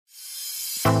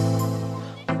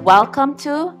Welcome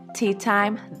to Tea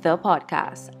Time, the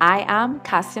podcast. I am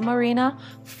Cassie Marina,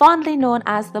 fondly known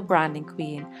as the Branding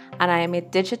Queen, and I am a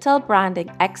digital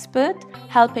branding expert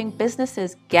helping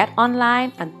businesses get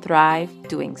online and thrive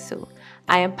doing so.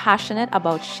 I am passionate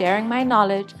about sharing my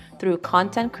knowledge through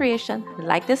content creation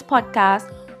like this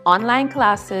podcast, online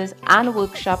classes, and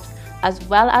workshops, as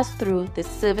well as through the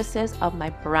services of my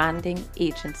branding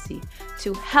agency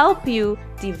to help you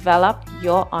develop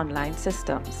your online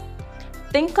systems.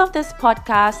 Think of this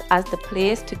podcast as the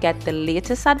place to get the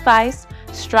latest advice,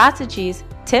 strategies,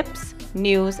 tips,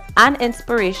 news, and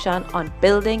inspiration on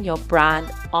building your brand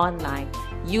online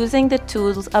using the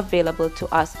tools available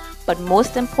to us, but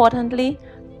most importantly,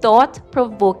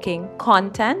 thought-provoking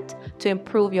content to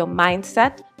improve your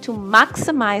mindset, to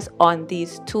maximize on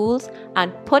these tools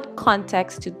and put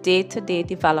context to day-to-day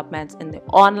developments in the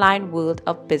online world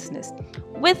of business,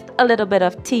 with a little bit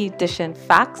of tea dishing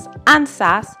facts and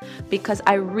sass, because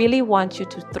I really want you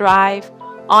to thrive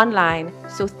online.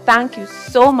 So thank you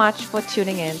so much for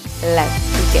tuning in.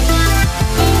 Let's begin.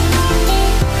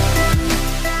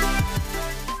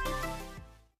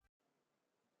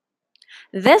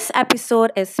 This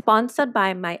episode is sponsored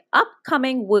by my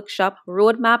upcoming workshop,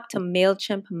 Roadmap to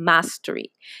MailChimp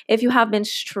Mastery. If you have been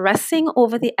stressing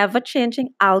over the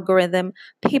ever-changing algorithm,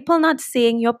 people not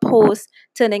seeing your posts,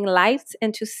 turning likes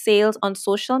into sales on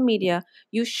social media,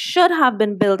 you should have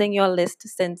been building your list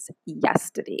since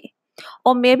yesterday.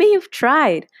 Or maybe you've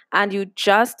tried and you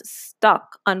just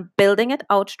stuck on building it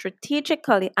out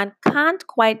strategically and can't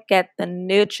quite get the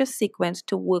nurture sequence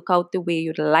to work out the way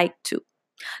you'd like to.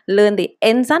 Learn the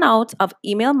ins and outs of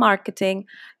email marketing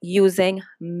using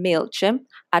MailChimp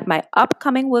at my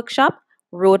upcoming workshop,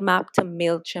 Roadmap to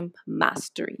MailChimp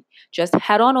Mastery. Just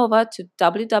head on over to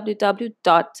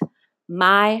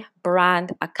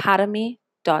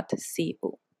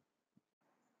www.mybrandacademy.co.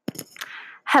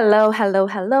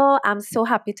 Hello. I'm so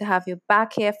happy to have you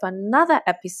back here for another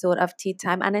episode of Tea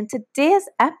Time. And in today's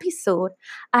episode,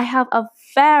 I have a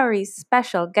very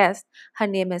special guest. Her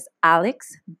name is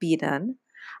Alex Beeden.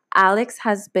 Alex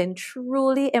has been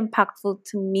truly impactful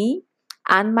to me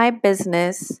and my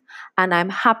business, and I'm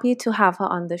happy to have her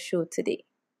on the show today.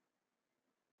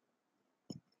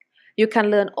 You can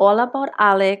learn all about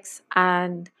Alex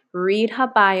and read her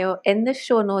bio in the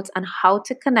show notes and how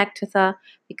to connect with her,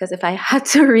 because if I had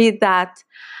to read that,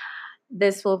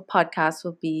 this whole podcast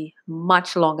will be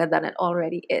much longer than it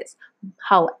already is.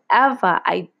 However,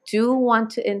 I do want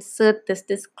to insert this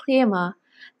disclaimer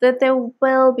that there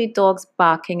will be dogs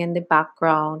barking in the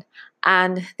background,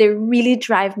 and they really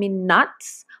drive me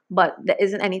nuts, but there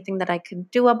isn't anything that I can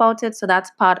do about it. So that's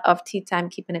part of Tea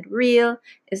Time Keeping It Real,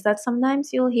 is that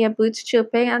sometimes you'll hear birds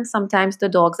chirping and sometimes the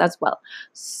dogs as well.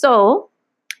 So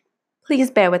please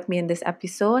bear with me in this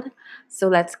episode. So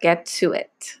let's get to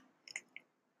it.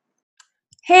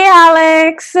 Hey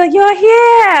Alex, you're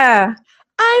here.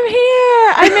 I'm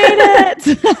here. I made it.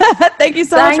 Thank you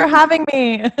so much for having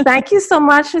me. Thank you so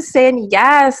much for saying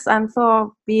yes and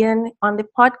for being on the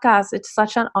podcast. It's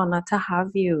such an honor to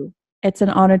have you. It's an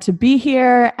honor to be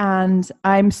here. And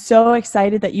I'm so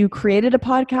excited that you created a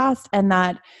podcast and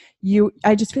that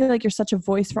I just feel like you're such a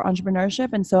voice for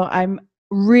entrepreneurship. And so I'm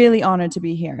really honored to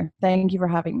be here. Thank you for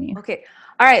having me. Okay.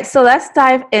 All right. So let's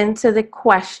dive into the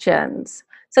questions.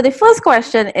 So the first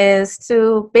question is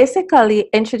to basically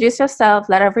introduce yourself,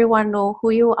 let everyone know who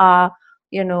you are,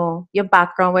 your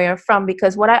background, where you're from,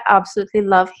 because what I absolutely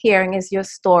love hearing is your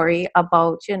story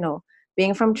about,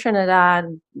 being from Trinidad,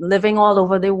 living all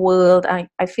over the world. I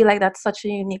feel like that's such a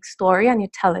unique story and you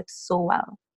tell it so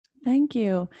well. Thank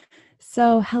you.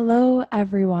 So hello,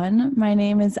 everyone. My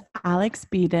name is Alex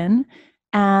Beeden,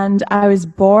 and I was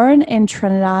born in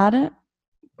Trinidad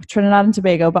and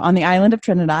Tobago, but on the island of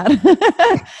Trinidad.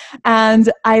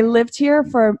 And I lived here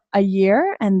for a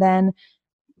year, and then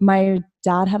my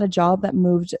dad had a job that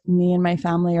moved me and my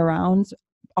family around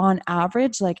on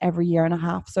average like every year and a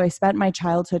half. So I spent my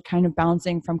childhood kind of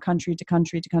bouncing from country to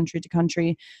country to country to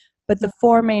country. But the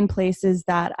four main places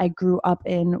that I grew up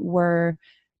in were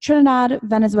Trinidad,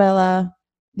 Venezuela,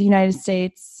 the United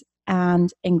States,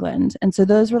 and England. And so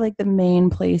those were like the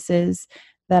main places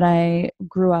that I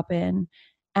grew up in.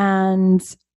 And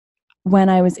when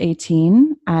I was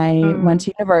 18, I went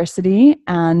to university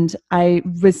and I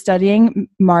was studying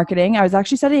marketing. I was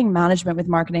actually studying management with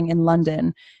marketing in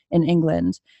London, in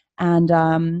England. And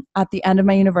at the end of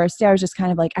my university, I was just kind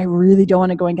of like, I really don't want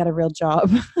to go and get a real job.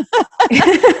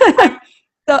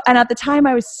 And at the time,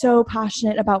 I was so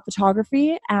passionate about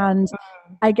photography. And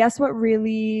I guess what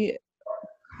really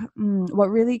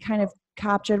kind of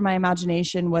captured my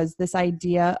imagination was this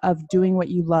idea of doing what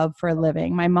you love for a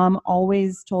living. My mom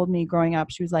always told me growing up,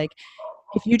 she was like,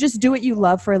 if you just do what you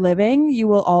love for a living, you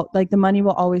will the money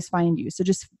will always find you. So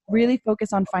just really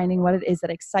focus on finding what it is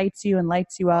that excites you and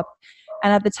lights you up.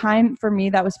 And at the time for me,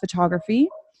 that was photography,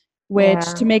 which,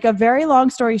 to make a very long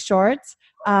story short,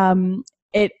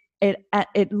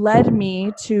 it led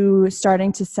me to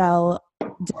starting to sell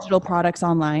digital products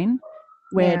online,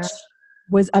 which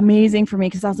was amazing for me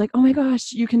because I was like, oh my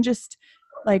gosh, you can just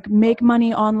like make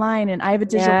money online, and I have a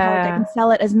digital product, I can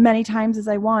sell it as many times as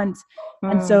I want.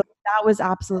 And so that was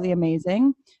absolutely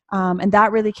amazing. And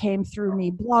that really came through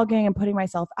me blogging and putting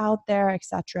myself out there,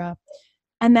 etc.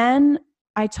 And then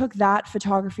I took that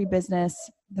photography business,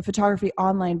 the photography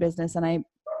online business, and I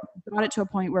got it to a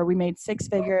point where we made 6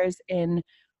 figures in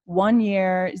 1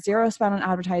 year, 0 spent on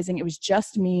advertising. It was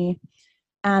just me.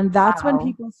 And that's when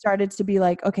people started to be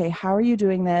like, okay, how are you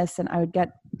doing this? And I would get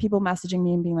people messaging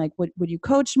me and being like, would you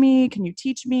coach me? Can you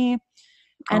teach me?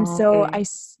 And so I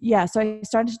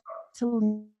started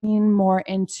to lean more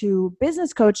into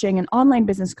business coaching and online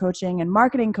business coaching and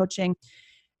marketing coaching.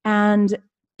 And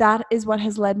that is what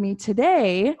has led me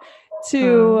today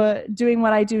to doing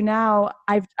what I do now.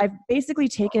 I've basically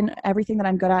taken everything that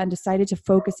I'm good at and decided to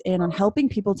focus in on helping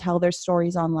people tell their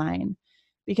stories online.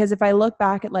 Because if I look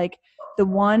back at like the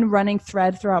one running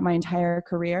thread throughout my entire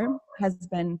career has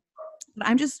been,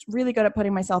 I'm just really good at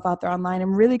putting myself out there online.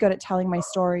 I'm really good at telling my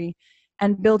story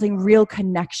and building real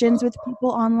connections with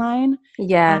people online.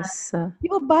 Yes.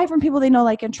 People buy from people they know,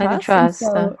 like, and trust. And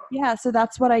so, so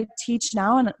that's what I teach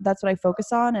now, and that's what I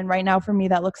focus on. And right now for me,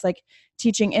 that looks like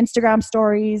teaching Instagram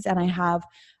stories. And I have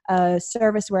a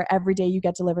service where every day you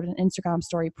get delivered an Instagram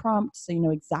story prompt, so you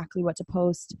know exactly what to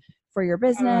post for your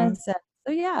business. And so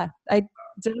I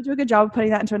did do a good job of putting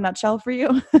that into a nutshell for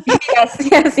you.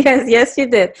 Yes, you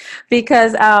did.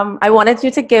 Because I wanted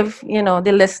you to give,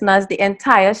 the listeners the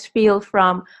entire spiel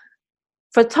from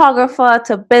photographer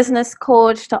to business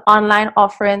coach to online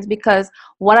offerings, because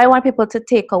what I want people to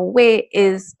take away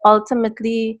is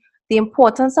ultimately the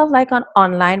importance of like an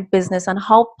online business and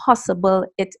how possible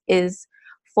it is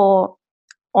for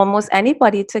almost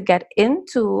anybody to get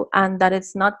into, and that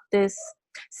it's not this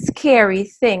scary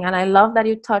thing. And I love that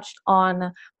you touched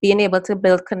on being able to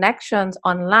build connections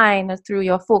online through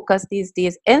your focus these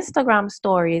days, Instagram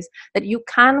stories, that you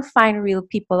can find real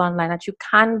people online, that you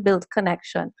can build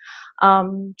connection.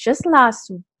 Earlier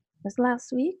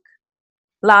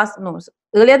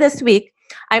this week,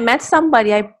 I met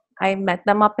somebody. I met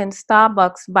them up in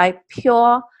Starbucks by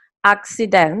pure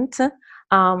accident.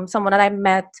 Someone that I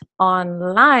met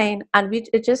online, and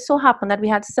it just so happened that we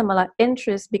had similar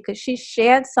interests because she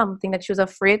shared something that she was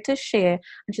afraid to share,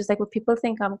 and she's like, well, people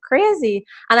think I'm crazy.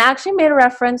 And I actually made a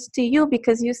reference to you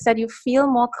because you said you feel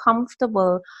more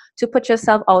comfortable to put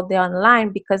yourself out there online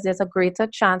because there's a greater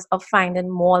chance of finding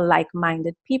more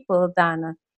like-minded people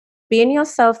than being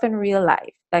yourself in real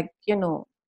life. Like,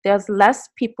 there's less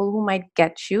people who might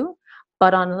get you,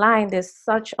 but online there's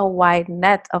such a wide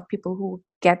net of people who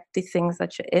get the things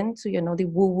that you're into, the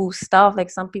woo-woo stuff. Like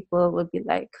some people would be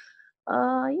like,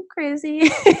 are you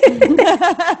crazy?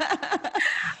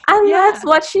 And that's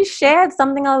what she shared,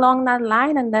 something along that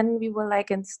line. And then we were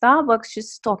like in Starbucks,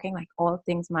 just talking like all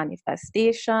things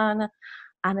manifestation.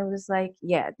 And it was like,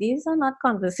 these are not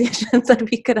conversations that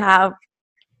we could have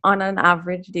on an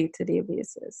average day-to-day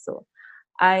basis. So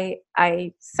I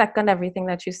second everything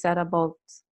that you said about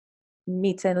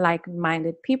meeting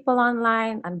like-minded people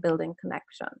online and building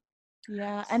connection.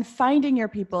 Yeah, and finding your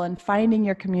people and finding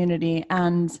your community.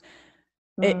 And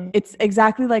it's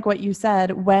exactly like what you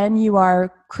said. When you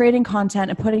are creating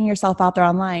content and putting yourself out there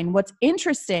online, what's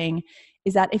interesting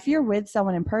is that if you're with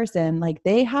someone in person, like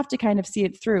they have to kind of see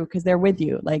it through because they're with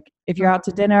you. Like if you're out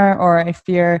to dinner or if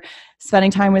you're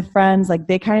spending time with friends, like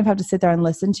they kind of have to sit there and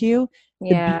listen to you.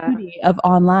 The beauty of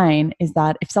online is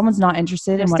that if someone's not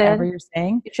interested in whatever you're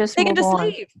saying, they can just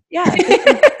leave. Yeah.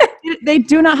 They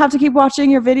do not have to keep watching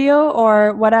your video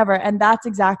or whatever. And that's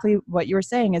exactly what you were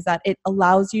saying, is that it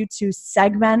allows you to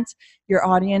segment your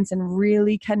audience and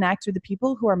really connect with the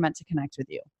people who are meant to connect with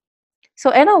you. So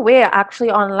in a way,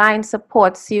 actually online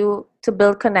supports you to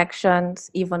build connections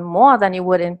even more than you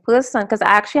would in person. Because I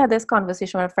actually had this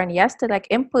conversation with a friend yesterday, like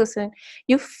in person,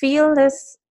 you feel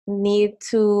this need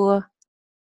to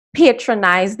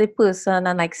patronize the person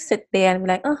and like sit there and be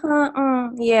like,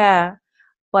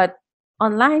 but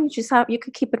online you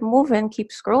could keep it moving, keep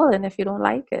scrolling if you don't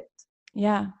like it.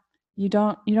 you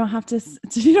don't have to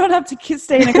you don't have to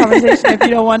stay in a conversation if you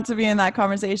don't want to be in that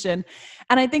conversation.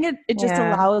 And I think it just Yeah.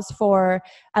 allows for,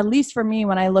 at least for me,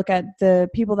 when I look at the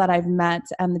people that I've met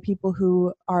and the people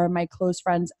who are my close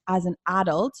friends as an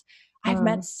adult, I've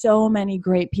met Mm. so many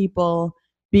great people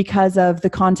because of the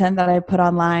content that I put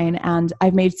online, and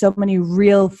I've made so many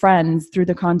real friends through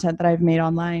the content that I've made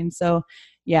online. So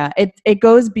yeah, it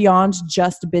goes beyond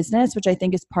just business, which I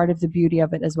think is part of the beauty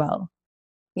of it as well.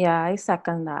 Yeah, I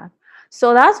second that.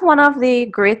 So that's one of the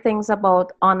great things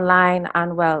about online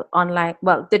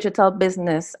and digital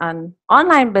business and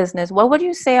online business. What would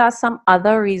you say are some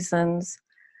other reasons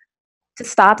to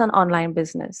start an online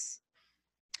business?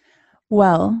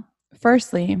 Well,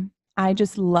 firstly, I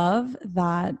just love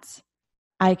that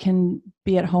I can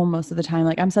be at home most of the time.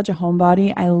 Like, I'm such a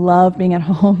homebody. I love being at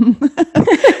home.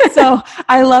 So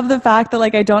I love the fact that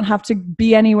like I don't have to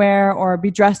be anywhere or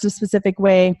be dressed a specific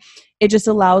way. It just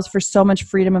allows for so much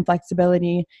freedom and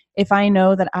flexibility. If I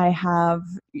know that I have,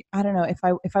 I don't know, if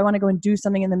I want to go and do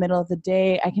something in the middle of the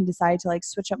day, I can decide to like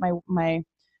switch up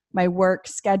my work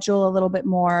schedule a little bit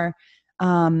more.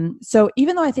 So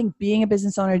even though I think being a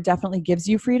business owner definitely gives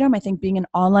you freedom, I think being an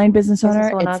online business Business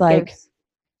owner, it's owner like gives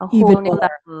a even whole new more.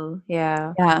 level.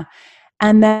 Yeah. Yeah.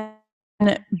 And then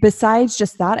besides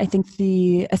just that, I think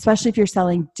especially if you're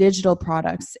selling digital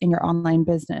products in your online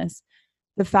business,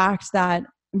 the fact that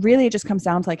really it just comes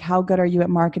down to like how good are you at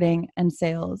marketing and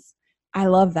sales. I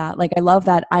love that. Like, I love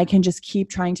that I can just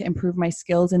keep trying to improve my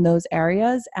skills in those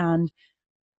areas, and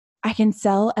I can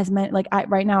sell as many, like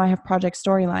right now I have Project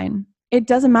Storyline. It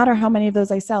doesn't matter how many of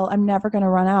those I sell. I'm never going to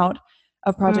run out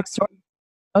of Mm. Project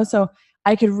Storyline. So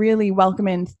I could really welcome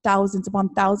in thousands upon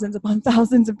thousands upon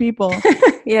thousands of people.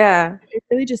 Yeah. It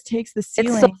really just takes the It's so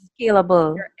ceiling of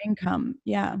scalable. your income.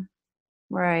 Yeah.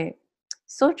 Right.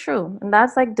 So true. And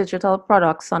that's like digital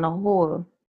products on a whole.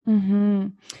 hmm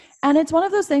And it's one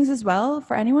of those things as well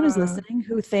for anyone who's Mm. listening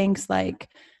who thinks like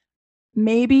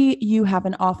maybe you have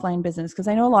an offline business. Because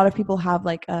I know a lot of people have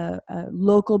like a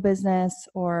local business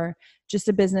or just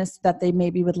a business that they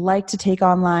maybe would like to take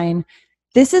online.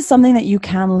 This is something that you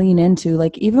can lean into.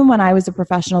 Like, even when I was a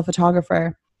professional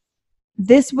photographer,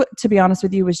 to be honest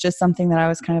with you, was just something that I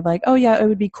was kind of like, oh yeah, it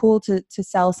would be cool to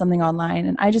sell something online,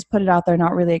 and I just put it out there,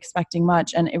 not really expecting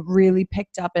much, and it really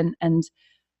picked up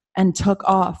and took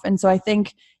off. And so I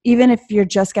think even if you're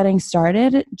just getting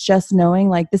started, just knowing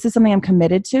like this is something I'm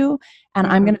committed to and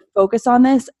I'm Mm. going to focus on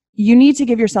this, you need to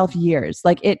give yourself years.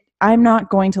 Like, I'm not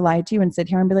going to lie to you and sit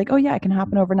here and be like, oh yeah, it can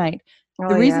happen overnight. Oh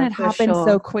The reason yeah, it for happened so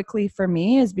sure. quickly for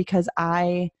me is because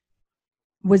I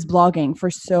was blogging for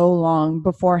so long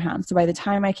beforehand. So by the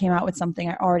time I came out with something,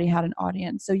 I already had an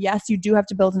audience. So yes, you do have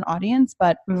to build an audience,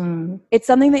 but Mm. it's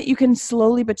something that you can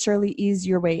slowly but surely ease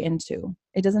your way into.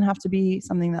 It doesn't have to be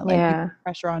something that like you Yeah. put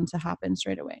pressure on to happen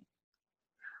straight away.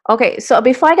 Okay, so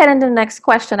before I get into the next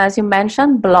question, as you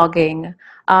mentioned, blogging,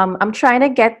 I'm trying to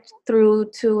get through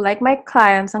to like my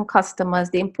clients and customers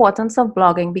the importance of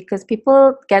blogging because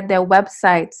people get their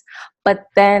websites, but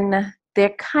then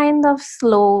they're kind of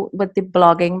slow with the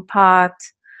blogging part.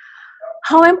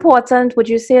 How important would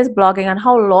you say is blogging, and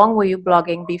how long were you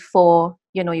blogging before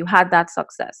you had that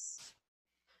success?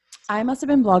 I must have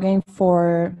been blogging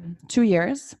for 2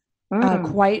 years, Mm.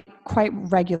 quite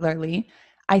regularly.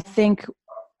 I think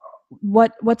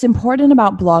what's important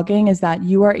about blogging is that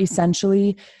you are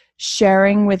essentially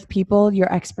sharing with people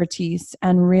your expertise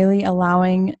and really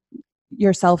allowing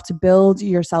yourself to build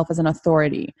yourself as an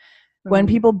authority. When Mm.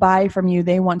 people buy from you,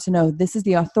 they want to know this is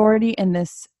the authority in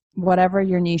this, whatever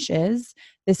your niche is.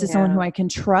 This is someone Yeah. who I can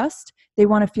trust. They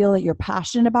want to feel that you're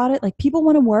passionate about it. Like, people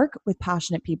want to work with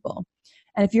passionate people.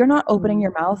 And if you're not opening Mm.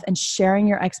 your mouth and sharing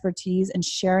your expertise and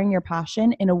sharing your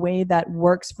passion in a way that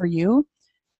works for you,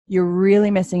 you're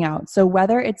really missing out. So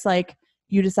whether it's like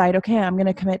you decide, okay, I'm going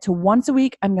to commit to once a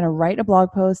week, I'm going to write a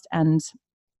blog post and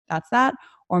that's that.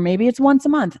 Or maybe it's once a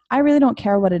month. I really don't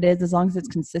care what it is as long as it's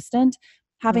consistent.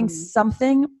 Having Mm.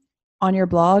 something on your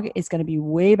blog is going to be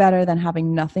way better than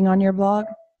having nothing on your blog.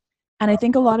 And I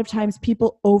think a lot of times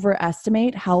people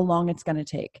overestimate how long it's going to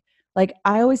take. Like,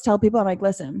 I always tell people, I'm like,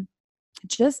 listen,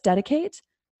 just dedicate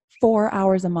 4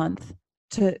 hours a month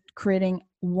to creating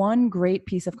one great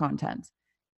piece of content.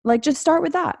 Like, just start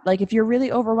with that. Like, if you're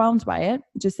really overwhelmed by it,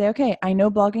 just say, okay, I know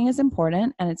blogging is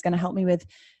important and it's going to help me with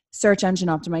search engine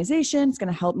optimization. It's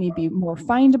going to help me be more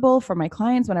findable for my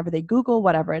clients whenever they Google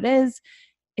whatever it is.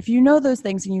 If you know those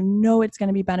things and you know it's going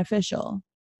to be beneficial,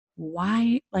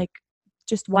 why, like,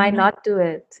 just why Why not? not do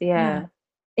it? Yeah. Yeah.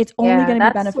 It's only Yeah, going to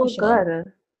be that's so beneficial.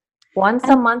 good. Once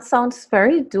a And month sounds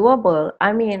very doable.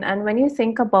 I mean, and when you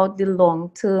think about the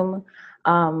long term,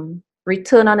 um,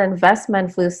 return on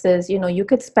investment versus, you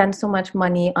could spend so much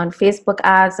money on Facebook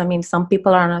ads. I mean, some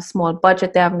people are on a small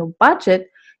budget, they have no budget.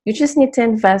 You just need to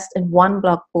invest in one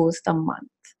blog post a month.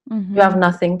 You have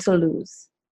nothing to lose.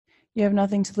 You have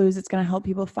nothing to lose. It's going to help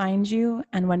people find you.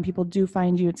 And when people do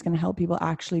find you, it's going to help people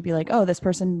actually be like, oh, this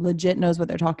person legit knows what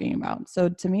they're talking about. So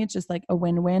to me, it's just like a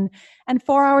win-win. And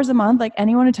 4 hours a month, like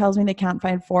anyone who tells me they can't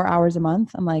find 4 hours a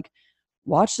month, I'm like,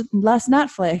 watch less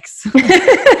Netflix,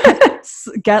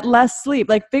 get less sleep,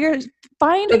 like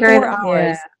find 4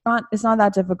 hours. Yeah. It's not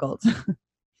that difficult.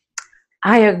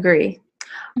 I agree.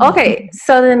 Okay,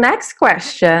 so the next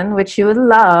question, which you would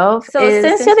love, is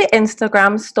since you're the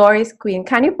Instagram Stories queen,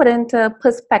 can you put into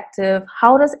perspective,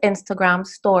 how does Instagram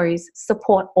Stories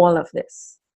support all of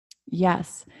this?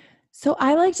 Yes. So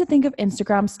I like to think of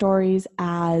Instagram Stories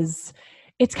as,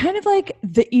 it's kind of like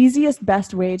the easiest,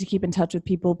 best way to keep in touch with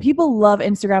people. People love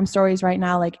Instagram Stories right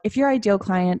now. Like if your ideal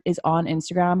client is on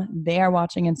Instagram, they are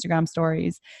watching Instagram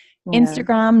Stories. Yeah.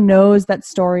 Instagram knows that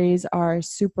stories are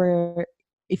super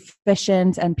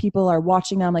efficient and people are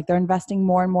watching them. Like they're investing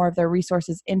more and more of their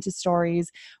resources into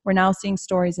stories. We're now seeing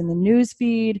stories in the news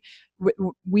feed.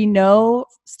 We know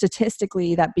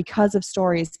statistically that because of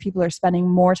stories, people are spending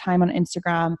more time on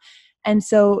Instagram. And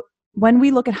so when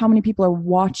we look at how many people are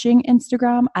watching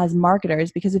Instagram as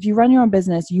marketers, because if you run your own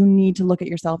business, you need to look at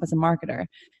yourself as a marketer.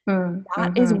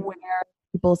 That is where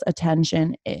people's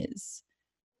attention is.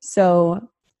 So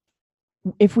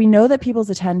if we know that people's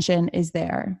attention is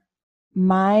there,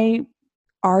 my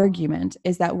argument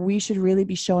is that we should really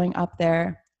be showing up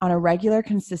there on a regular,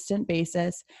 consistent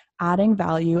basis, adding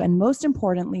value, and most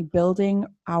importantly, building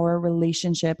our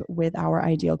relationship with our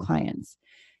ideal clients.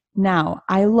 Now,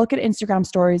 I look at Instagram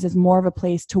Stories as more of a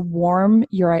place to warm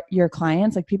your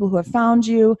clients, like people who have found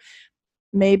you.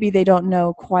 Maybe they don't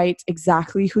know quite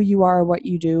exactly who you are or what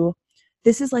you do.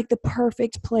 This is like the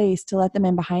perfect place to let them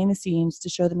in behind the scenes, to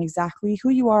show them exactly who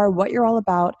you are, what you're all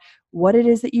about, what it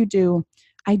is that you do.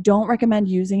 I don't recommend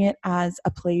using it as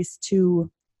a place to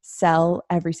sell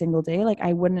every single day. Like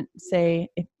I wouldn't say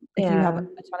if you have a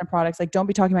ton of products, like don't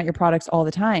be talking about your products all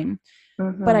the time.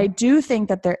 But I do think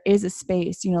that there is a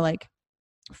space, like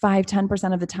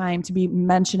 5-10% of the time to be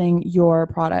mentioning your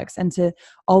products and to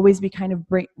always be kind of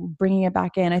bringing it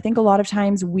back in. I think a lot of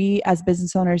times we as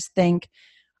business owners think,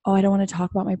 oh, I don't want to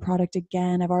talk about my product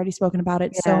again. I've already spoken about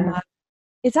it so much.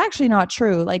 It's actually not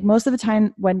true. Like most of the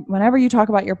time, whenever you talk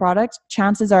about your product,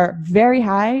 chances are very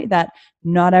high that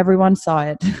not everyone saw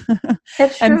it.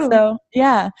 It's true. And so,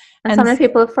 yeah. And sometimes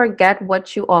people forget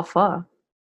what you offer.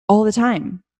 All the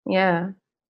time. Yeah.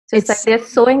 So it's like they're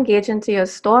so engaged into your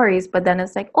stories, but then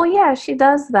it's like, oh yeah, she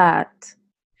does that.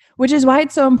 Which is why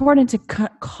it's so important to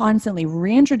constantly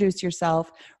reintroduce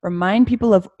yourself, remind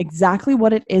people of exactly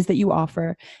what it is that you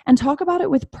offer, and talk about it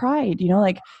with pride,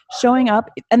 like showing up.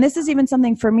 And this is even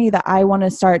something for me that I want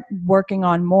to start working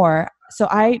on more. So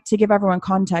to give everyone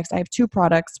context, I have 2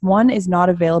 products. One is not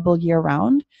available year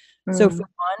round. So for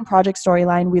one, Project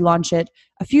Storyline, we launch it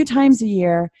a few times a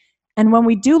year. And when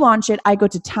we do launch it, I go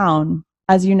to town.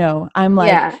 As you know, I'm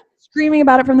like screaming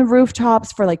about it from the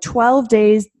rooftops for like 12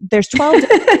 days. There's 12 days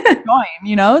to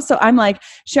join, So I'm like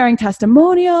sharing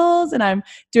testimonials and I'm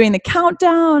doing the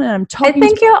countdown and I'm talking. I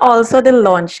think you're also the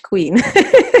launch queen.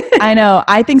 I know.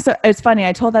 I think so. It's funny.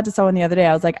 I told that to someone the other day.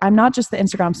 I was like, I'm not just the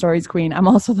Instagram Stories queen. I'm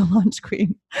also the launch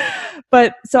queen.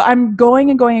 But so I'm going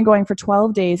and going and going for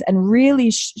 12 days and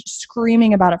really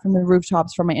screaming about it from the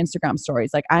rooftops for my Instagram stories.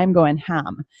 Like I'm going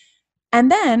ham. And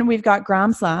then we've got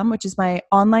Gram Slam, which is my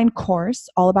online course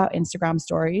all about Instagram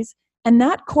stories. And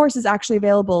that course is actually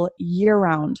available year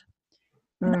round.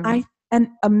 And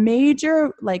a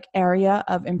major area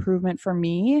of improvement for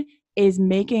me is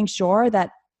making sure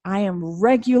that I am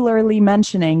regularly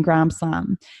mentioning Gram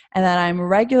Slam and that I'm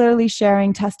regularly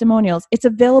sharing testimonials. It's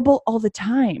available all the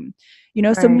time.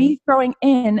 So me throwing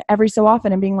in every so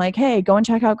often and being like, hey, go and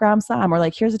check out Gram Slam, or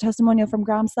like, here's a testimonial from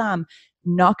Gram Slam.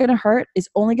 Not going to hurt, is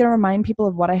only going to remind people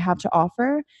of what I have to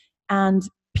offer. And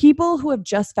people who have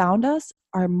just found us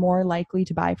are more likely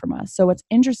to buy from us. So what's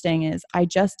interesting is I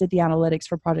just did the analytics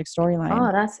for Project Storyline.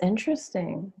 Oh, that's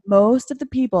interesting. Most of the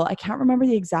people, I can't remember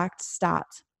the exact stat,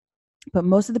 but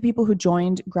most of the people who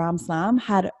joined Gram Slam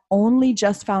had only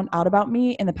just found out about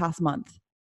me in the past month.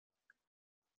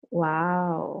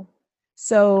 Wow.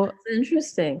 So that's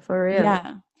interesting, for real.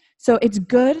 Yeah. So it's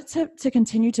good to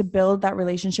continue to build that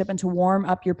relationship and to warm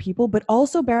up your people, but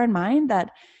also bear in mind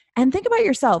that, and think about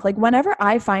yourself, like whenever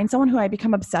I find someone who I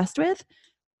become obsessed with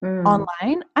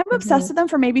online, I'm obsessed with them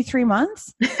for maybe 3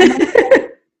 months.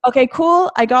 And okay,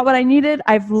 cool. I got what I needed.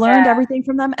 I've learned Yeah. everything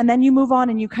from them. And then you move on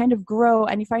and you kind of grow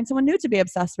and you find someone new to be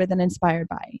obsessed with and inspired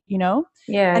by, you know?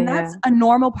 Yeah, And yeah. that's a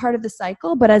normal part of the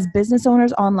cycle. But as business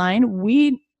owners online,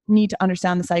 we need to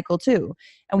understand the cycle too.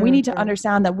 And we need to Mm-hmm.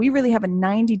 understand that we really have a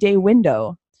 90-day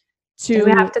window And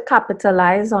we have to to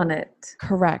capitalize on it.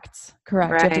 correct. You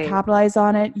have to Right. capitalize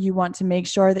on it. You want to make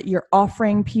sure that you're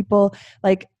offering people,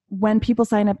 like when people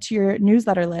sign up to your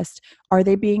newsletter list, are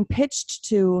they being pitched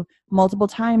to multiple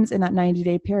times in that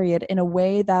 90-day period in a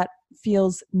way that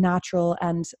feels natural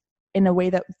and in a way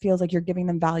that feels like you're giving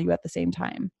them value at the same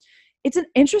time? It's an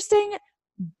interesting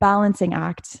balancing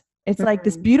act. It's like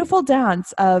this Mhm. beautiful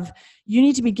dance of you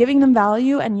need to be giving them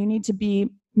value and you need to be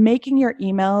making your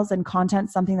emails and content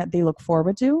something that they look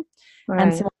forward to.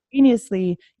 And Right.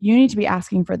 simultaneously, you need to be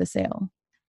asking for the sale.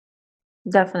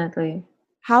 Definitely.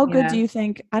 How good do Yeah. you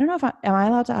think? I don't know if am I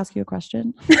allowed to ask you a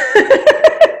question?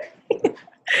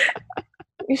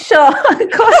 Sure.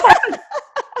 Go ahead.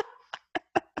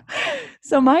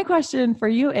 So my question for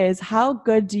you is how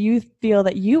good do you feel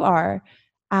that you are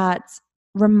at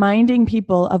reminding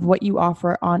people of what you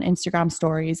offer on Instagram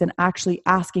stories and actually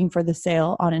asking for the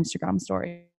sale on Instagram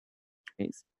stories?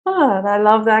 Oh, I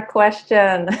love that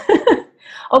question.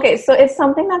 Okay, so it's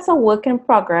something that's a work in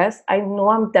progress. I know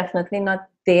I'm definitely not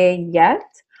there yet,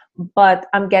 but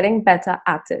I'm getting better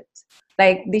at it.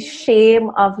 Like the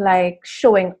shame of like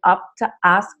showing up to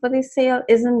ask for the sale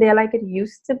isn't there like it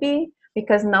used to be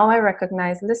because now I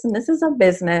recognize, listen, this is a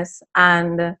business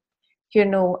and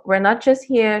we're not just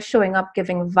here showing up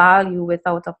giving value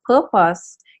without a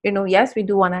purpose. Yes, we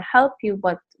do want to help you,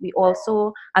 but we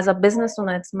also, as a business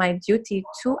owner, it's my duty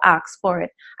to ask for it.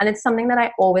 And it's something that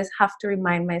I always have to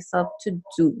remind myself to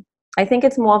do. I think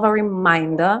it's more of a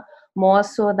reminder, more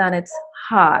so than it's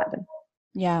hard.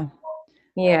 Yeah.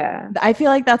 Yeah. I feel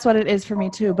like that's what it is for me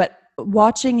too. But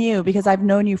watching you, because I've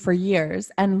known you for years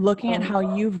and looking at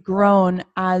how you've grown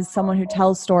as someone who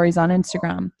tells stories on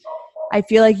Instagram, I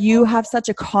feel like you have such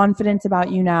a confidence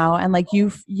about you now. And like you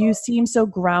seem so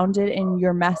grounded in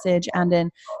your message and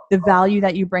in the value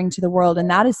that you bring to the world. And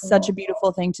that is such a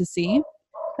beautiful thing to see.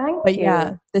 Thank But yeah,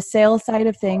 you. the sales side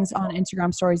of things on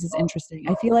Instagram stories is interesting.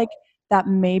 I feel like that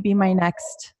may be my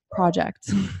next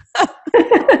project.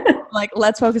 Like,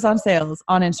 let's focus on sales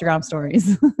on Instagram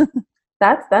stories.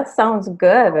 That sounds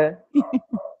good.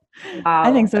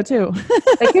 I think Wow. so too.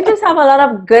 Like you just have a lot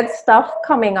of good stuff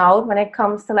coming out when it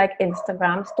comes to like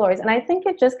Instagram stories. And I think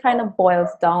it just kind of boils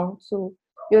down to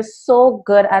you're so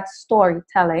good at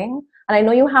storytelling. And I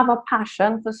know you have a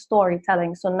passion for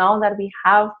storytelling. So now that we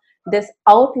have this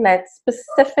outlet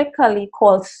specifically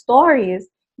called stories,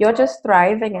 you're just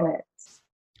thriving in it.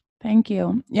 Thank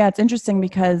you. Yeah, it's interesting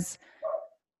because,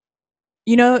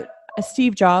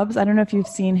 Steve Jobs, I don't know if you've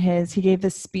seen he gave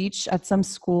this speech at some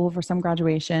school for some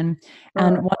graduation.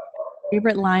 And Mm. one of my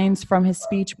favorite lines from his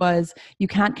speech was, you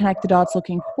can't connect the dots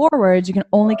looking forwards. You can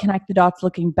only connect the dots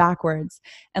looking backwards.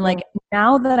 And like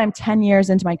now that I'm 10 years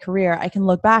into my career, I can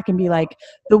look back and be like,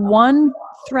 the one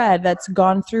thread that's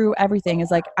gone through everything is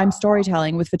like, I'm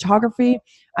storytelling with photography.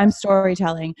 I'm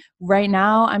storytelling right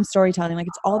now. I'm storytelling. Like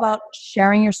it's all about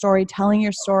sharing your story, telling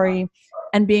your story,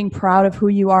 and being proud of who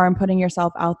you are and putting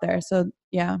yourself out there. So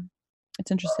yeah,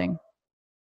 it's interesting.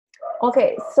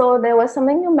 Okay, so there was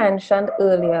something you mentioned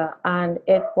earlier, and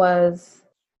it was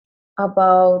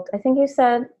about, I think you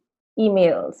said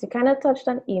emails. You kind of touched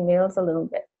on emails a little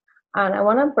bit. And I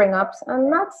want to bring up a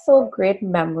not so great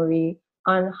memory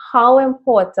on how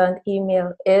important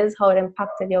email is, how it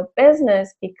impacted your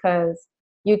business, because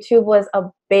YouTube was a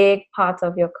big part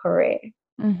of your career.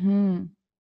 Mm-hmm.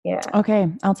 Yeah. Okay,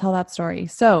 I'll tell that story.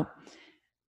 So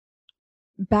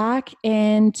back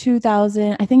in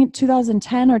 2000, I think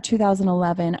 2010 or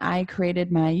 2011, I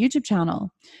created my YouTube channel.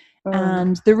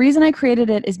 And the reason I created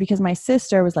it is because my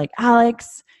sister was like,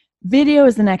 Alex, video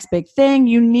is the next big thing.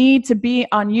 You need to be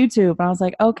on YouTube. And I was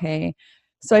like, okay.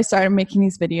 So I started making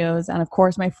these videos. And of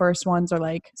course, my first ones are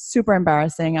like super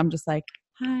embarrassing. I'm just like,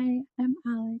 hi, I'm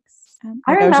Alex. And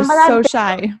I like, I was remember just that. so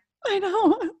shy. I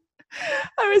know.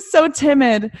 I was so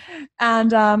timid.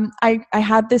 And I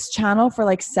had this channel for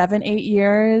like 7-8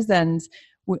 years. And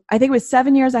I think it was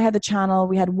 7 years I had the channel.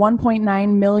 We had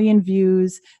 1.9 million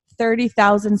views,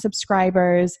 30,000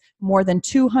 subscribers, more than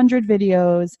 200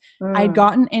 videos. I'd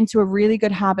gotten into a really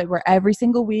good habit where every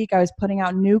single week I was putting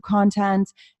out new content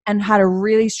and had a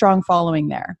really strong following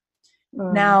there.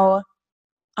 Now,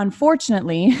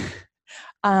 unfortunately,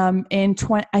 I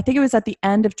think it was at the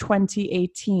end of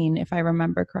 2018, if I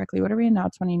remember correctly. What are we in now?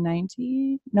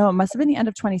 2019? No, it must have been the end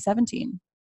of 2017.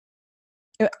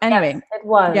 Anyway, Yes, it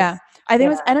was. yeah, I think it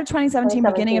was end of 2017,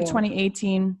 beginning of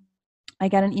 2018. I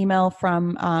get an email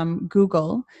from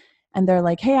Google, and they're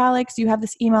like, hey, Alex, you have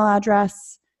this email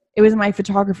address. It was my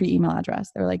photography email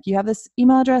address. They're like, you have this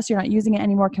email address. You're not using it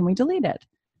anymore. Can we delete it?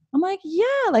 I'm like,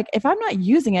 yeah. Like, if I'm not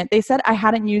using it, they said I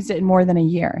hadn't used it in more than a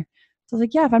year. So I was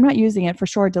like, yeah, if I'm not using it, for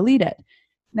sure, delete it.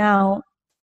 Now,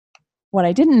 what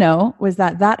I didn't know was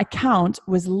that that account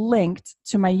was linked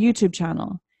to my YouTube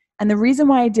channel. And the reason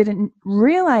why I didn't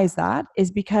realize that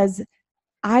is because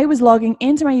I was logging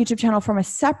into my YouTube channel from a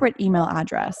separate email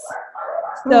address.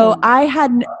 So I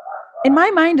had, in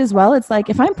my mind as well, it's like,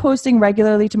 if I'm posting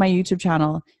regularly to my YouTube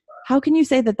channel, how can you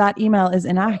say that that email is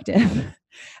inactive?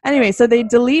 Anyway, so they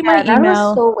delete my email. That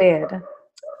was so weird.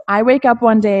 I wake up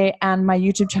one day and my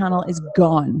YouTube channel is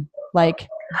gone, like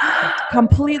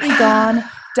completely gone,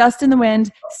 dust in the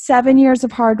wind, 7 years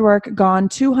of hard work gone,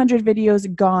 200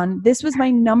 videos gone. This was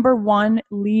my number one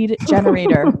lead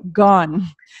generator, gone.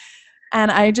 And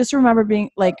I just remember being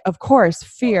like, of course,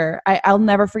 fear. I'll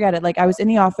never forget it. Like, I was in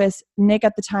the office. Nick,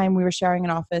 at the time, we were sharing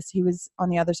an office. He was on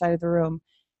the other side of the room.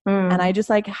 And I just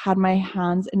like had my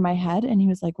hands in my head, and he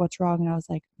was like, what's wrong? And I was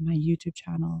like, my YouTube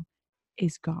channel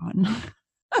is gone.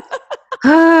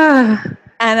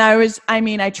 And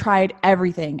I tried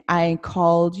everything. I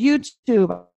called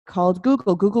YouTube, called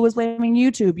Google. Google was blaming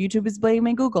YouTube. YouTube was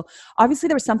blaming Google. Obviously,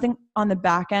 there was something on the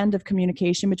back end of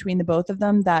communication between the both of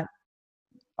them that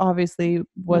obviously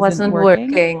wasn't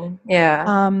working. Yeah.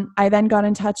 I then got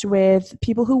in touch with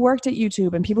people who worked at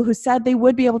YouTube and people who said they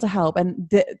would be able to help.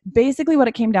 And basically what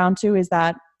it came down to is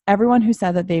that everyone who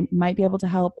said that they might be able to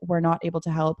help were not able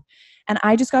to help. And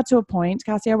I just got to a point,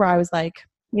 Cassia, where I was like,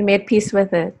 you made peace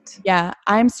with it. Yeah,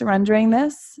 I'm surrendering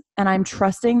this, and I'm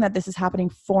trusting that this is happening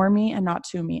for me and not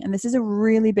to me. And this is a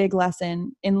really big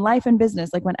lesson in life and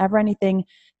business. Like, whenever anything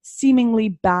seemingly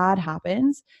bad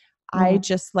happens, I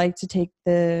just like to take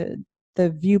the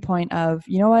viewpoint of,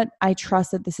 you know what, I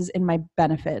trust that this is in my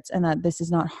benefit and that this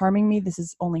is not harming me. This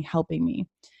is only helping me.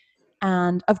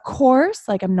 And of course,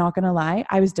 like, I'm not going to lie,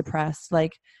 I was depressed.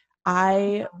 Like,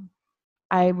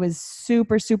 I was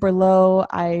super, super low.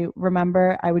 I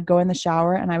remember I would go in the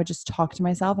shower and I would just talk to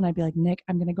myself, and I'd be like, Nick,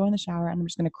 I'm going to go in the shower and I'm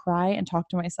just going to cry and talk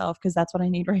to myself because that's what I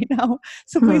need right now.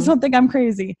 So please don't think I'm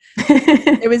crazy.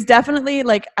 It was definitely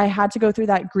like I had to go through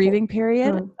that grieving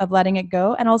period of letting it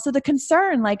go. And also the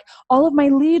concern, like, all of my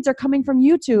leads are coming from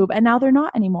YouTube and now they're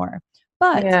not anymore.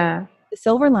 But the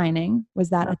silver lining was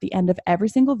that at the end of every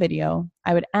single video,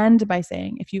 I would end by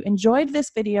saying, if you enjoyed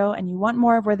this video and you want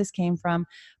more of where this came from,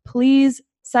 please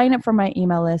sign up for my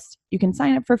email list. You can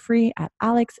sign up for free at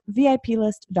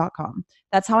alexviplist.com.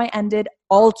 That's how I ended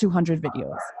all 200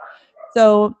 videos.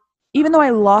 So even though I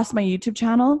lost my YouTube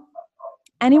channel,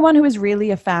 anyone who is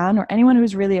really a fan or anyone who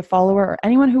is really a follower or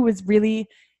anyone who was really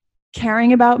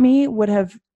caring about me would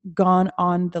have gone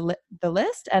on the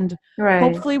list, and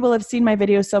hopefully will have seen my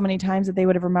videos so many times that they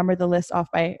would have remembered the list off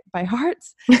by heart.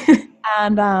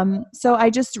 And so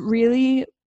I just really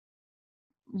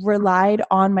relied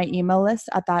on my email list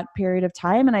at that period of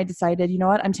time, and I decided, you know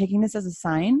what, I'm taking this as a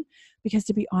sign, because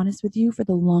to be honest with you, for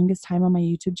the longest time on my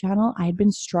YouTube channel, I had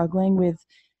been struggling with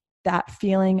that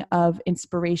feeling of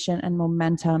inspiration and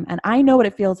momentum. And I know what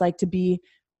it feels like to be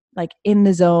like in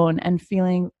the zone and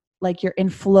feeling like you're in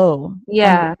flow.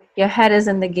 Yeah, your head is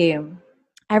in the game.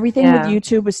 Everything with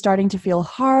YouTube was starting to feel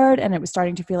hard, and it was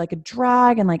starting to feel like a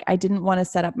drag, and like I didn't want to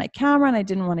set up my camera, and I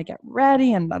didn't want to get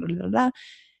ready, and blah, blah, blah, blah.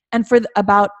 And for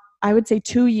about, I would say,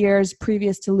 2 years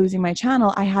previous to losing my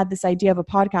channel, I had this idea of a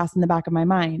podcast in the back of my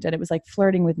mind, and it was like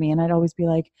flirting with me. And I'd always be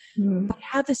like, but I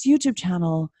have this YouTube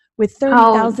channel with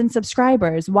 30,000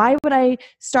 subscribers. Why would I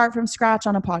start from scratch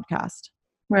on a podcast?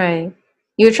 Right.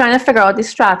 You're trying to figure out the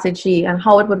strategy and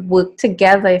how it would work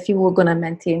together if you were going to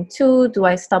maintain two. Do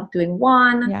I stop doing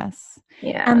one? Yes.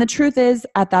 Yeah. And the truth is,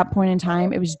 at that point in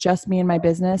time, it was just me and my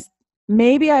business.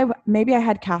 Maybe I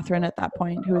had Catherine at that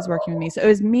point who was working with me. So it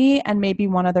was me and maybe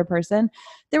one other person.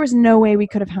 There was no way we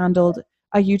could have handled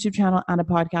a YouTube channel and a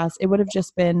podcast. It would have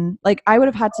just been like, I would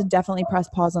have had to definitely press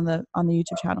pause on the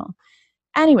YouTube channel.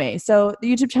 Anyway, so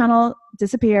the YouTube channel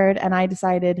disappeared, and I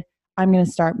decided I'm going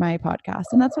to start my podcast.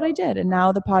 And that's what I did. And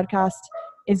now the podcast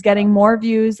is getting more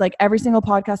views. Like, every single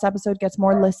podcast episode gets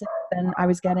more listens than I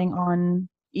was getting on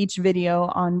each video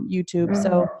on YouTube.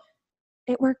 So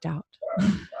it worked out.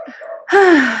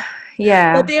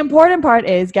 Yeah. But the important part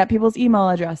is get people's email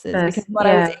addresses, because what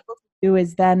I was able to do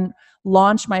is then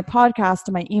launch my podcast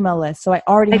to my email list. So I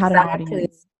already had an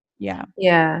audience. Yeah.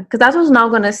 Yeah. Because that's what I was now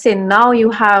going to say. Now you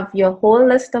have your whole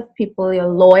list of people, your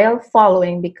loyal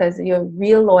following, because your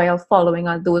real loyal following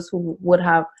are those who would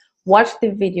have watched the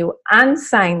video and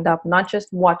signed up, not just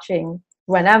watching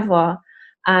whenever.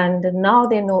 And now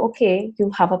they know, okay,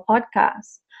 you have a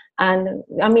podcast. And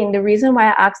I mean, the reason why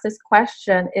I asked this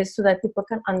question is so that people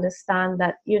can understand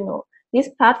that, these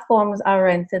platforms are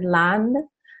rented land,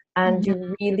 and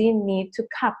you really need to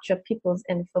capture people's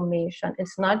information.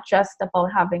 It's not just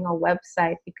about having a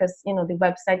website, because, the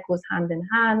website goes hand in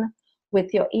hand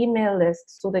with your email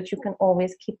list so that you can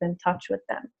always keep in touch with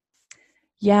them.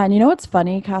 Yeah. And you know what's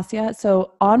funny, Cassia?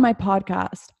 So on my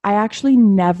podcast, I actually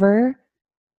never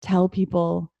tell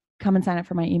people come and sign up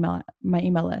for my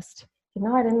email list.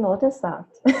 I didn't notice that.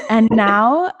 And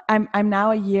now I'm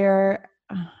now a year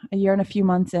and a few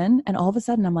months in, and all of a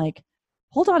sudden I'm like,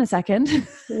 hold on a second.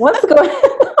 What's going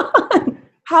on?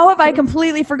 How have I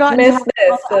completely forgotten this?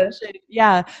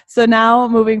 Yeah. So now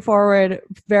moving forward,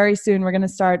 very soon, we're going to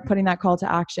start putting that call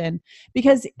to action,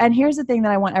 and here's the thing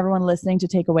that I want everyone listening to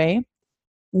take away.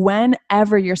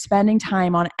 Whenever you're spending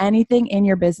time on anything in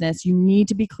your business, you need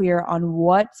to be clear on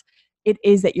what it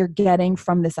is that you're getting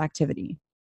from this activity.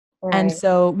 Right. And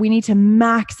so we need to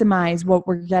maximize what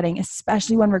we're getting,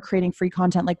 especially when we're creating free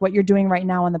content, like what you're doing right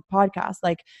now on the podcast.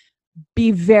 Like,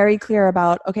 be very clear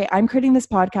about, okay, I'm creating this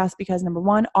podcast because number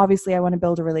one, obviously I want to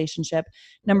build a relationship.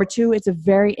 Number two, it's a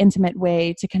very intimate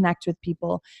way to connect with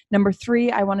people. Number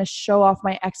three, I want to show off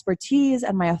my expertise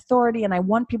and my authority, and I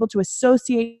want people to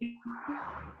associate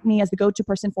me as the go-to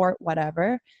person for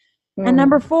whatever. And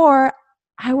number four,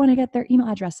 I want to get their email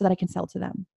address so that I can sell to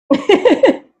them.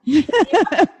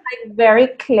 Very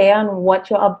clear on what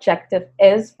your objective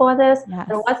is for this. Yes.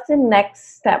 And what's the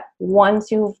next step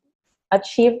once you've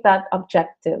achieved that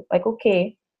objective? Like,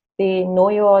 okay, they know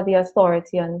you're the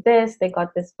authority on this, they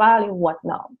got this value, what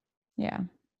now? Yeah.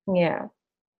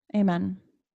 Amen.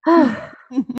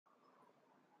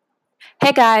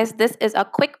 Hey guys, this is a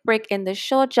quick break in the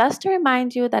show just to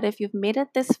remind you that if you've made it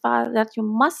this far, that you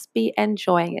must be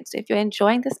enjoying it. So if you're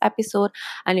enjoying this episode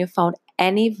and you found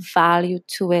any value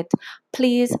to it,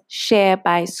 please share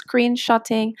by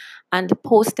screenshotting and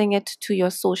posting it to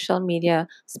your social media,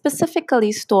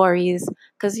 specifically stories,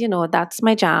 because that's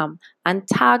my jam. And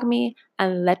tag me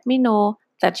and let me know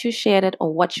that you shared it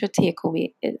or what your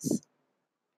takeaway is.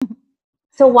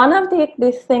 So one of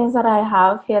the things that I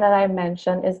have here that I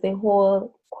mentioned is the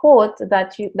whole quote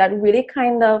that really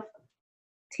kind of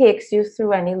takes you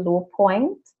through any low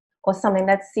point or something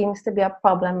that seems to be a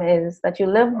problem, is that you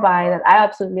live by, that I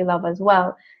absolutely love as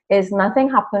well, is nothing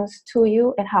happens to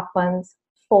you, it happens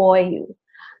for you.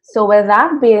 So with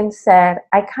that being said,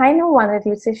 I kind of wanted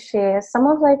you to share some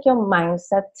of like your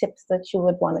mindset tips that you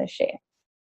would want to share.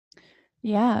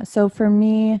 Yeah. So for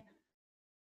me,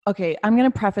 okay, I'm going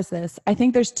to preface this. I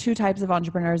think there's two types of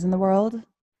entrepreneurs in the world.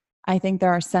 I think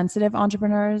there are sensitive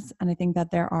entrepreneurs, and I think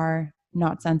that there are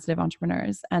not sensitive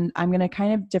entrepreneurs. And I'm going to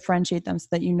kind of differentiate them so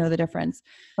that you know the difference.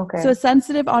 Okay. So a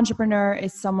sensitive entrepreneur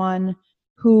is someone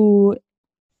who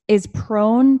is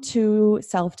prone to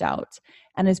self-doubt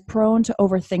and is prone to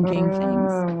overthinking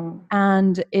things,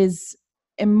 and is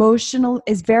emotional,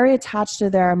 is very attached to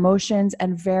their emotions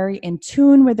and very in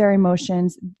tune with their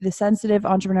emotions. The sensitive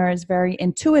entrepreneur is very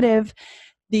intuitive.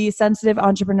 The sensitive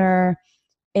entrepreneur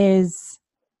is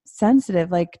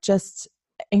sensitive, like just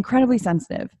incredibly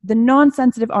sensitive. The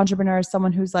non-sensitive entrepreneur is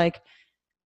someone who's like,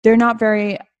 they're not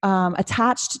very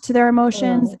attached to their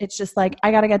emotions. It's just like,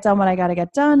 I got to get done what I got to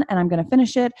get done, and I'm going to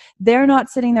finish it. They're not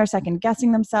sitting there second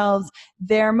guessing themselves.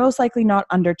 They're most likely not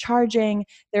undercharging.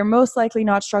 They're most likely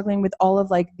not struggling with all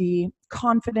of like the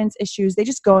confidence issues. They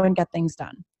just go and get things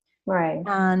done. Right.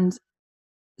 And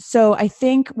so I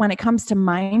think when it comes to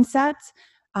mindset,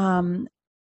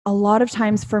 a lot of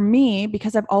times for me,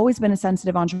 because I've always been a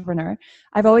sensitive entrepreneur,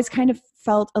 I've always kind of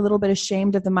felt a little bit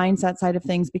ashamed of the mindset side of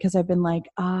things, because I've been like,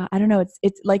 I don't know,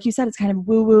 it's like you said, it's kind of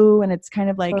woo woo, and it's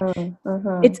kind of like,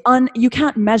 you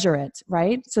can't measure it,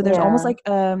 right? So there's almost like,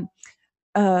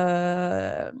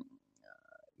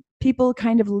 people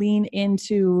kind of lean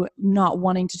into not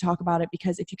wanting to talk about it,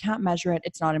 because if you can't measure it,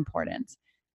 it's not important.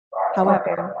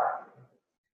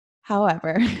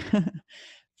 However,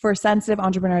 for sensitive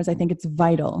entrepreneurs, I think it's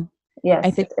vital. Yes,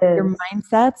 I think your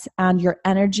mindset and your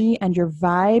energy and your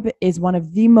vibe is one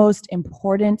of the most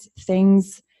important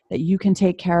things that you can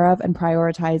take care of and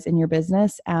prioritize in your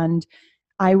business. And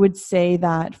I would say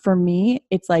that for me,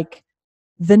 it's like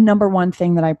the number one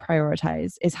thing that I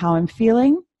prioritize is how I'm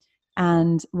feeling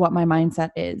and what my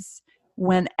mindset is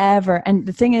whenever. And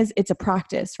the thing is, it's a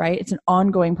practice, right? It's an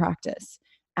ongoing practice.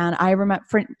 And I remember,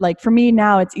 for me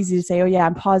now, it's easy to say, oh yeah,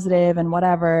 I'm positive and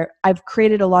whatever. I've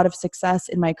created a lot of success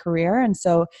in my career. And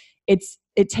so it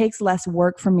takes less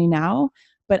work for me now.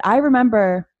 But I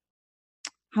remember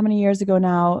how many years ago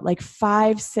now, like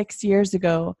 5-6 years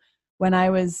ago, when I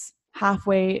was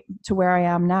halfway to where I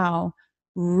am now,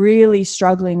 really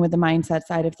struggling with the mindset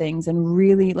side of things, and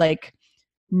really like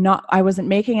I wasn't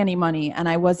making any money, and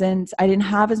I didn't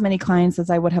have as many clients as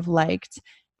I would have liked.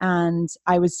 And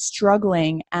I was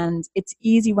struggling, and it's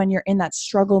easy when you're in that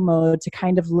struggle mode to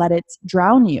kind of let it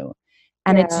drown you.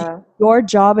 And it's your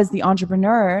job as the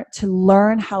entrepreneur to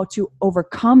learn how to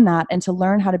overcome that, and to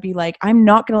learn how to be like, I'm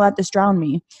not going to let this drown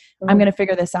me. I'm going to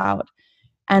figure this out.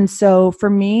 And so for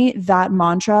me, that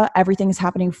mantra, everything is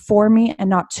happening for me and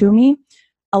not to me,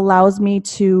 allows me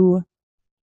to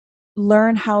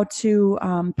learn how to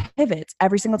pivot.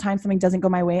 Every single time something doesn't go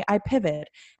my way, I pivot,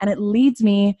 and it leads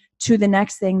me to the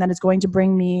next thing that is going to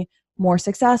bring me more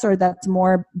success, or that's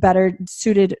more better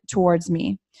suited towards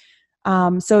me.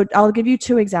 So I'll give you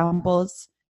 2 examples.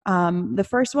 The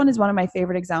first one is one of my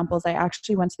favorite examples. I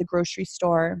actually went to the grocery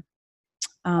store.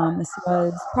 This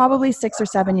was probably 6 or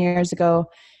 7 years ago,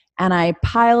 and I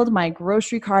piled my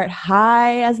grocery cart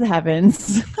high as the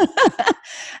heavens.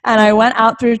 And I went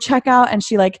out through checkout, and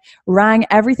she like rang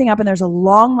everything up, and there's a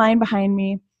long line behind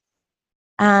me.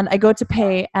 And I go to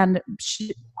pay, and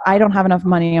I don't have enough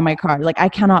money in my card. Like, I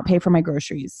cannot pay for my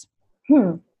groceries.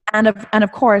 And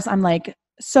of course, I'm like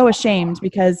so ashamed,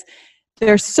 because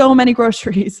there's so many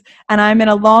groceries, and I'm in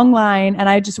a long line, and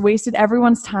I just wasted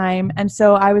everyone's time. And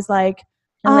so I was like,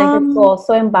 it's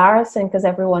also embarrassing because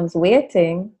everyone's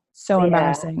waiting. So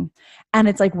embarrassing. And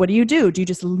it's like, what do? Do you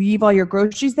just leave all your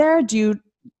groceries there?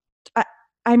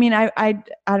 I mean, I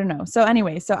don't know. So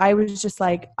anyway, so I was just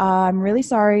like, I'm really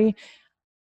sorry.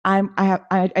 I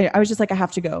was just like, I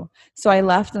have to go. So I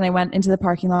left, and I went into the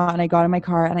parking lot, and I got in my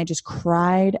car, and I just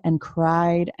cried and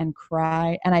cried and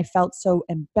cried. And I felt so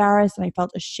embarrassed, and I felt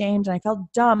ashamed, and I felt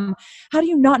dumb. How do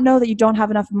you not know that you don't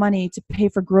have enough money to pay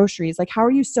for groceries? Like, how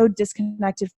are you so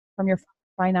disconnected from your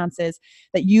finances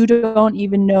that you don't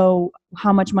even know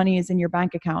how much money is in your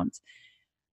bank account?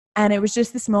 And it was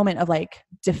just this moment of like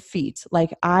defeat.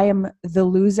 Like, I am the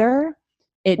loser.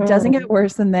 It doesn't get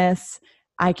worse than this.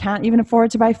 I can't even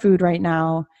afford to buy food right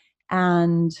now.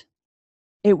 And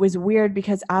it was weird,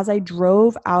 because as I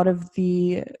drove out of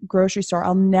the grocery store,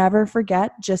 I'll never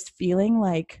forget just feeling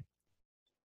like,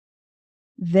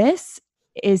 this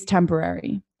is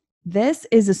temporary. This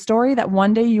is a story that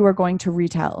one day you are going to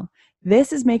retell.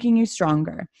 This is making you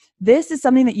stronger. This is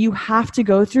something that you have to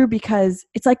go through, because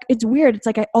it's like, it's weird. It's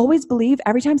like, I always believe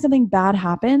every time something bad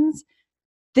happens,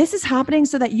 this is happening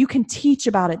so that you can teach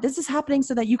about it. This is happening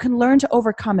so that you can learn to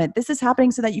overcome it. This is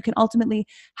happening so that you can ultimately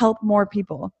help more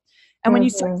people. And when you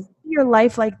start to see your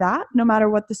life like that, no matter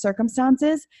what the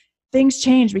circumstances, things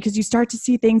change, because you start to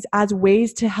see things as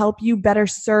ways to help you better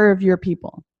serve your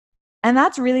people. And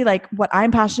that's really like what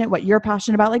I'm passionate, what you're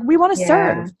passionate about. Like, we want to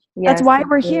serve. That's why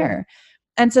we're here.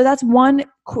 And so that's one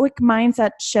quick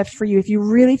mindset shift for you. If you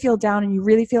really feel down, and you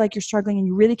really feel like you're struggling, and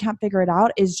you really can't figure it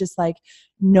out, is just like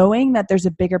knowing that there's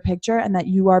a bigger picture, and that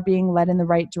you are being led in the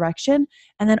right direction.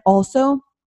 And then also,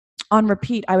 on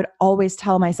repeat, I would always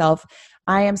tell myself,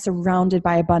 I am surrounded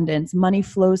by abundance. Money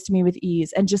flows to me with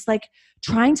ease. And just like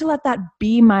trying to let that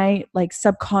be my like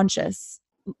subconscious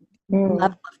level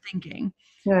of thinking.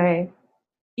 Right.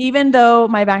 Even though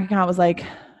my bank account was like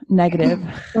negative.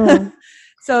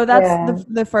 So that's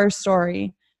the first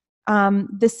story.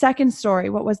 The second story,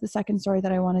 what was the second story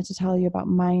that I wanted to tell you about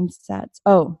mindset?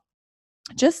 Oh,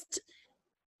 just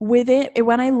with it,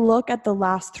 when I look at the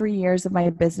last 3 years of my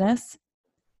business,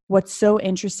 what's so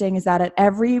interesting is that at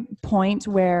every point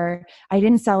where I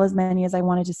didn't sell as many as I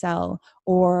wanted to sell,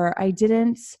 or I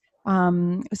didn't,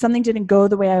 something didn't go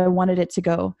the way I wanted it to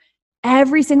go,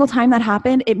 every single time that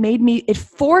happened, it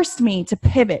forced me to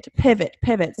pivot.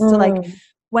 So like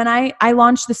when I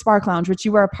launched the Spark Lounge, which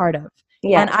you were a part of,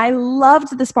 and I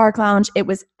loved the Spark Lounge. It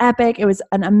was epic. It was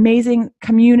an amazing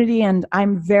community, and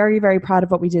I'm very, very proud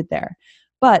of what we did there.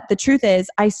 But the truth is,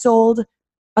 I sold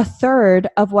a third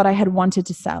of what I had wanted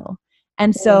to sell.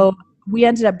 And so we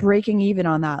ended up breaking even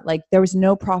on that. Like, there was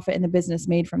no profit in the business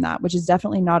made from that, which is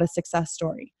definitely not a success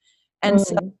story. And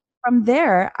so from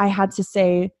there, I had to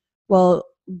say, well,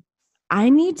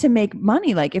 I need to make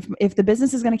money. Like, if the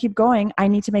business is going to keep going, I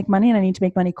need to make money, and I need to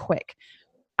make money quick.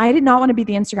 I did not want to be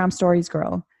the Instagram stories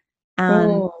girl.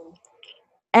 And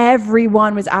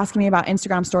everyone was asking me about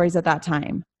Instagram stories at that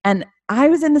time. And I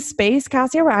was in the space,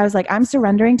 Cassia, where I was like, I'm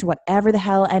surrendering to whatever the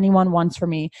hell anyone wants from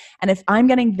me. And if I'm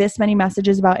getting this many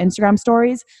messages about Instagram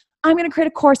stories, I'm going to create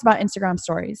a course about Instagram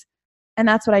stories. And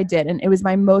that's what I did. And it was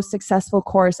my most successful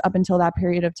course up until that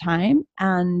period of time.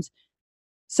 And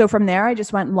so from there, I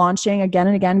just went launching again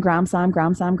and again, gram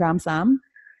slam.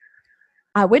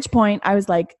 At which point I was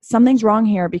like, something's wrong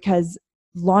here, because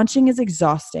launching is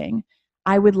exhausting.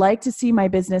 I would like to see my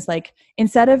business, like,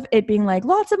 instead of it being like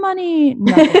lots of money,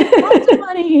 nothing, lots of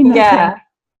money, nothing. Yeah.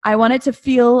 I want it to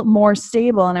feel more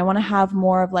stable, and I want to have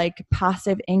more of like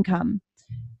passive income.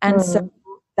 And so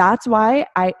that's why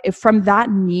from that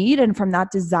need and from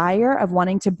that desire of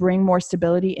wanting to bring more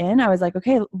stability in, I was like,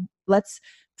 okay, let's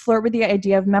flirt with the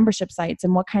idea of membership sites,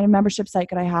 and what kind of membership site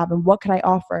could I have, and what could I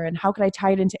offer, and how could I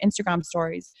tie it into Instagram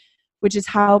stories, which is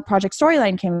how Project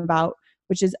Storyline came about,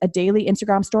 which is a daily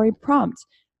Instagram story prompt.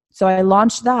 So I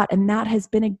launched that, and that has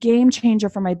been a game changer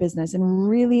for my business and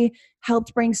really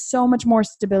helped bring so much more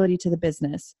stability to the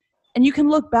business. And you can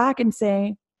look back and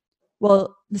say,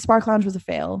 well, the Spark Lounge was a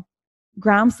fail.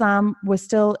 Gram Slam was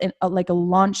still like a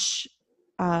launch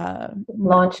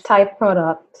type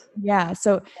product. Yeah.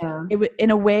 So in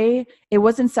a way, it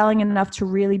wasn't selling enough to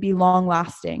really be long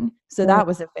lasting. So that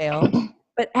was a fail.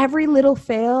 But every little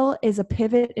fail is a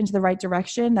pivot into the right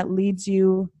direction that leads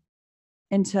you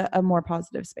into a more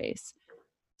positive space.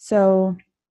 So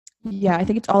yeah, I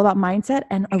think it's all about mindset.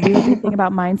 And a really big thing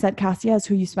about mindset, Cassia, is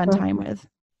who you spend time with.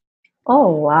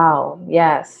 Oh, wow.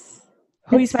 Yes.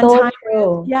 Who you spend time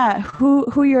with. Yeah.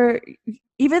 Who you're,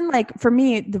 even like for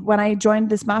me, when I joined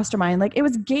this mastermind, like it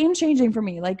was game changing for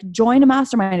me. Like, join a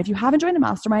mastermind. If you haven't joined a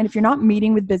mastermind, if you're not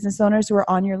meeting with business owners who are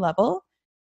on your level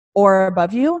or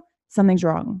above you, something's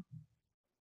wrong.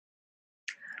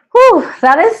 Whew,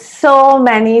 that is so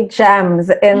many gems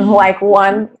in like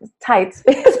one tight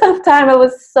space of time. It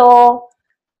was so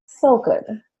good.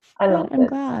 I'm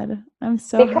glad. I'm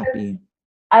so happy.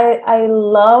 I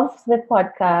love the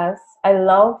podcast. I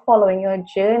love following your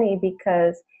journey,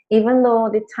 because even though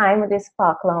the time of this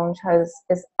Spark Lounge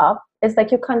is up, it's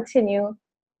like you continue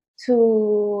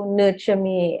to nurture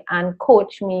me and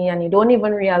coach me, and you don't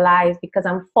even realize, because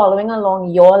I'm following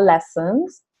along your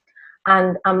lessons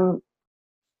and I'm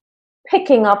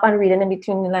picking up and reading in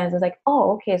between the lines. It's like,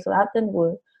 oh, okay, so that didn't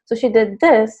work. So she did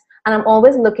this, and I'm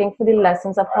always looking for the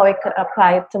lessons of how I could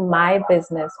apply it to my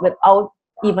business without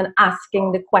even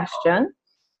asking the question.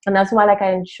 And that's why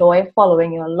I enjoy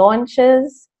following your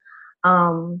launches.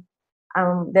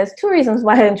 There's two reasons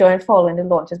why I enjoy following the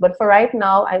launches, but for right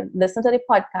now, I listen to the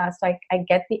podcast, so I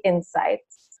get the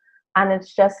insights. And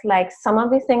it's just like some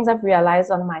of the things I've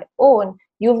realized on my own,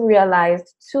 you've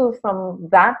realized too, from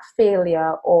that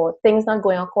failure or things not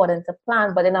going according to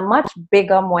plan, but in a much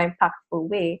bigger, more impactful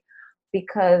way,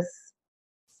 because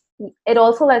it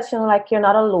also lets you know, like, you're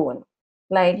not alone.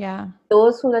 Like,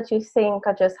 those who that you think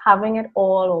are just having it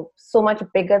all, or so much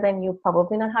bigger than you,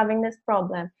 probably not having this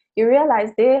problem, you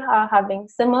realize they are having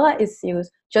similar issues,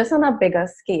 just on a bigger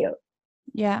scale.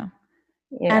 Yeah.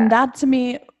 And that, to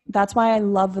me, that's why I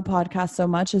love the podcast so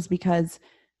much, is because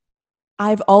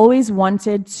I've always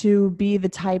wanted to be the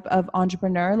type of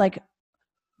entrepreneur, like,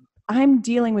 I'm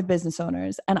dealing with business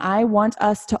owners, and I want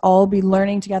us to all be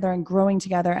learning together and growing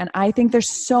together. And I think there's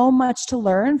so much to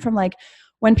learn from, like,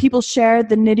 when people share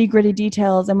the nitty gritty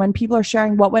details, and when people are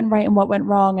sharing what went right and what went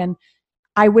wrong. And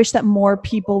I wish that more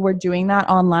people were doing that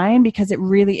online, because it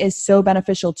really is so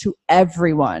beneficial to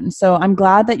everyone. So I'm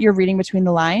glad that you're reading between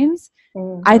the lines.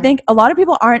 Mm-hmm. I think a lot of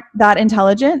people aren't that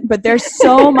intelligent, but there's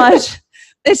so much.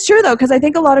 It's true though, because I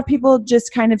think a lot of people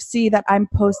just kind of see that I'm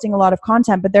posting a lot of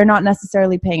content, but they're not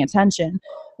necessarily paying attention.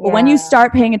 But when you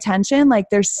start paying attention, like,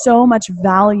 there's so much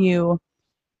value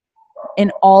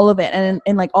in all of it, and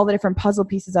in like all the different puzzle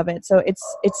pieces of it. So it's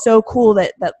so cool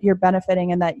that you're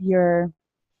benefiting and that you're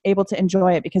able to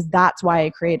enjoy it, because that's why I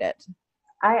created.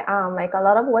 I like a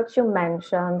lot of what you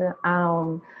mentioned.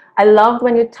 I loved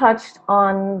when you touched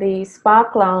on the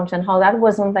Spark Lounge and how that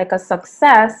wasn't like a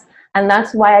success. And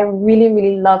that's why I really,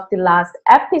 really loved the last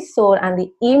episode and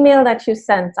the email that you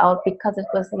sent out, because it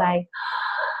was like,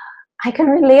 I can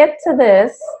relate to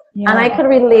this. Yeah. And I can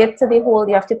relate to the whole,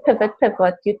 you have to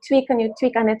pivot, you tweak, and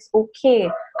it's okay.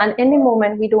 And in the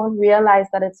moment, we don't realize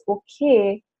that it's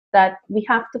okay, that we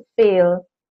have to fail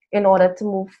in order to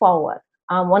move forward.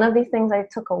 One of the things I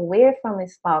took away from the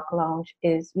Spark Lounge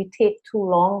is we take too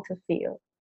long to fail.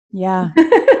 Yeah.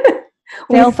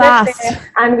 Fail fast.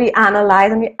 And we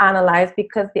analyze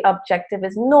because the objective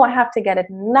is, no, I have to get it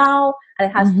now, and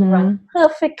it has to run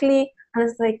perfectly. And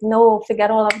it's like, no,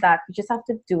 forget all of that. You just have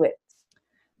to do it.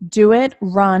 Do it,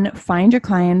 run, find your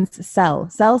clients, sell.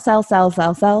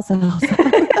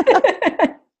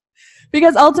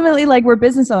 Because ultimately, like, we're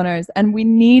business owners and we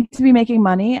need to be making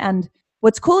money. And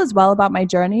what's cool as well about my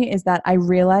journey is that I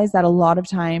realize that a lot of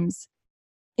times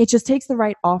it just takes the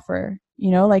right offer,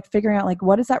 like figuring out, like,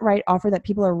 what is that right offer that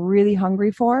people are really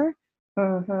hungry for?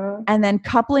 Mm-hmm. And then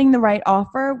coupling the right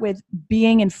offer with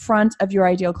being in front of your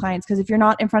ideal clients. Because if you're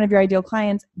not in front of your ideal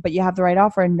clients, but you have the right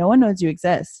offer, no one knows you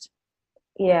exist.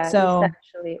 Yeah, So,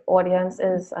 essentially, audience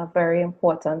is a very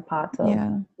important part of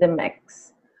yeah. the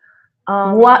mix.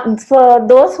 What for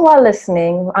those who are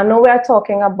listening, I know we are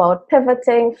talking about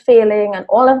pivoting, failing, and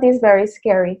all of these very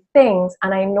scary things.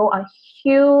 And I know a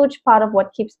huge part of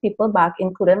what keeps people back,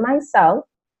 including myself,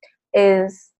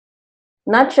 is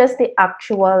not just the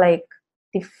actual, like,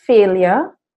 the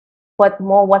failure, but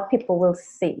more what people will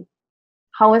see.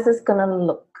 How is this gonna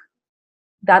look?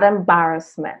 That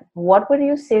embarrassment. What would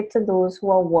you say to those who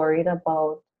are worried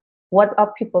about what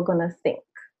are people gonna think?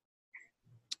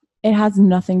 It has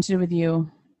nothing to do with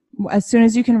you. As soon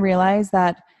as you can realize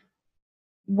that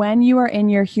when you are in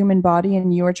your human body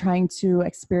and you are trying to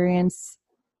experience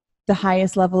the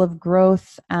highest level of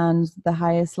growth and the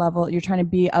highest level, you're trying to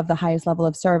be of the highest level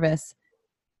of service,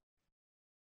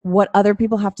 what other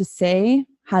people have to say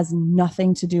has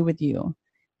nothing to do with you.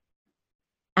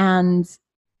 And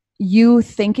you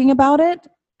thinking about it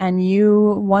and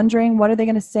you wondering what are they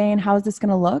going to say and how is this going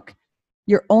to look,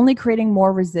 you're only creating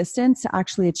more resistance to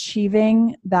actually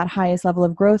achieving that highest level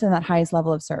of growth and that highest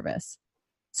level of service.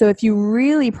 So if you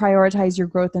really prioritize your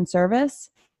growth and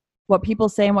service, what people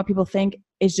say and what people think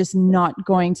is just not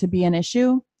going to be an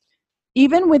issue.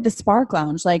 Even with the Spark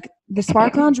Lounge, like the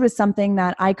Spark Lounge was something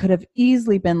that I could have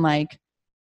easily been like,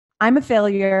 I'm a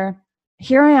failure.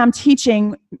 Here I am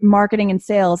teaching marketing and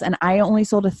sales, and I only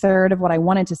sold a third of what I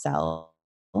wanted to sell.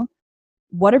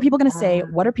 What are people going to say?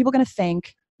 What are people going to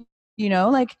think? You know,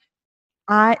 like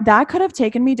that could have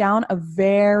taken me down a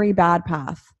very bad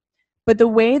path. But the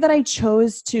way that I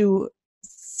chose to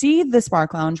see the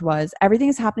Spark Lounge was everything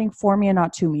is happening for me and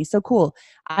not to me. So cool.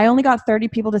 I only got 30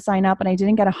 people to sign up and I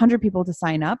didn't get 100 people to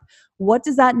sign up. What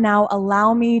does that now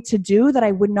allow me to do that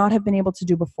I would not have been able to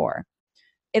do before?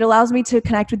 It allows me to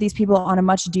connect with these people on a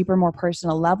much deeper, more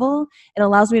personal level. It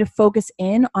allows me to focus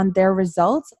in on their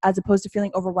results as opposed to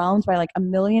feeling overwhelmed by like a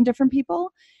million different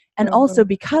people. And also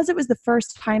because it was the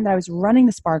first time that I was running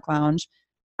the Spark Lounge,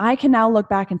 I can now look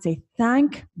back and say,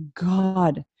 thank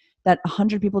God that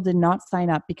 100 people did not sign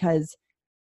up, because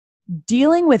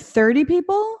dealing with 30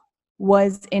 people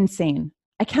was insane.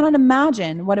 I cannot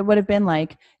imagine what it would have been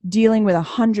like dealing with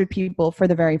 100 people for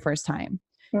the very first time.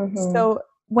 So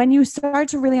when you start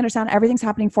to really understand everything's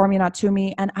happening for me, not to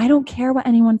me, and I don't care what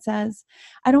anyone says.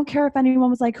 I don't care if anyone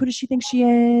was like, who does she think she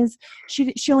is?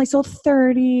 She only sold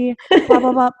 30, blah,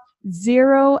 blah, blah.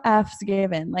 Zero F's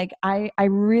given. Like I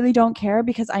really don't care,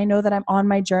 because I know that I'm on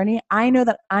my journey. I know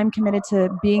that I'm committed to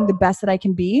being the best that I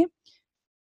can be.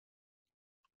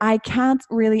 I can't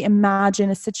really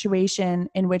imagine a situation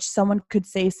in which someone could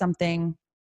say something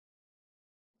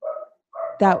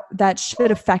that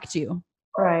should affect you.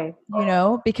 Right. You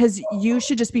know, because you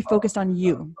should just be focused on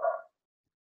you.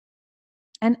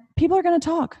 And people are going to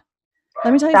talk.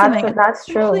 Let me tell you something. That's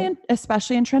true.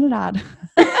 Especially in Trinidad.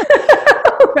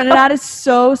 Trinidad is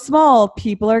so small.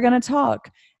 People are going to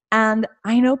talk. And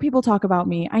I know people talk about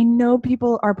me. I know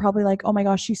people are probably like, oh my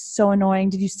gosh, she's so annoying.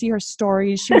 Did you see her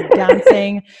stories? She was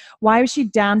dancing. Why was she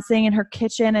dancing in her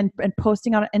kitchen and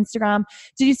posting on Instagram?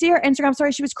 Did you see her Instagram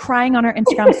story? She was crying on her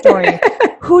Instagram story.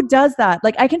 Who does that?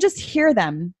 Like, I can just hear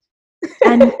them.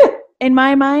 And in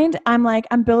my mind, I'm like,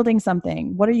 I'm building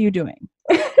something. What are you doing?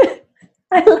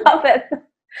 I love it.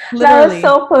 Literally. That was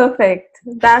so perfect.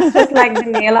 That's just like the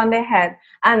nail on the head.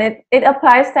 And it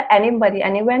applies to anybody,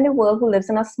 anywhere in the world who lives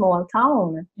in a small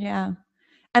town. Yeah.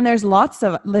 And there's lots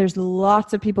of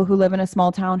people who live in a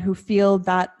small town who feel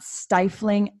that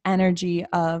stifling energy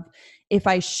of, if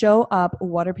I show up,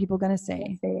 what are people going to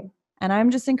say? And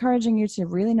I'm just encouraging you to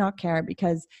really not care,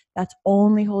 because that's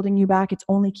only holding you back. It's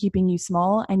only keeping you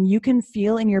small. And you can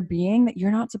feel in your being that you're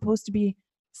not supposed to be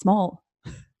small.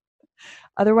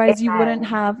 Otherwise, you wouldn't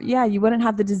have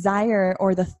the desire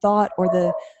or the thought or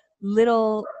the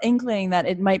little inkling that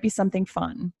it might be something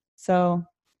fun. So,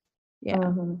 yeah.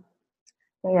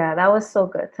 Yeah, that was so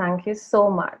good. Thank you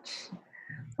so much.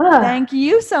 Thank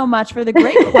you so much for the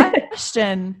great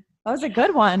question. That was a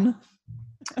good one.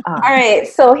 All right.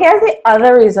 So here's the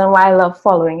other reason why I love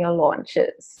following your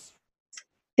launches.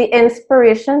 The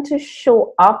inspiration to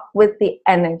show up with the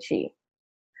energy.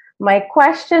 My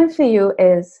question for you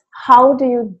is, how do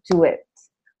you do it?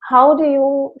 How do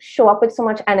you show up with so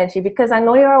much energy? Because I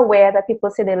know you're aware that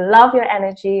people say they love your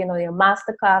energy, you know, your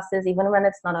master classes, even when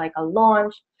it's not like a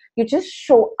launch, you just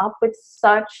show up with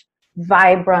such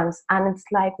vibrance. And it's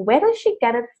like, where does she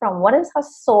get it from? What is her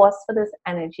source for this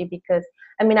energy? Because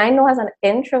I mean, I know as an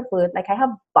introvert, like I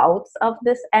have bouts of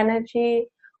this energy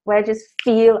where I just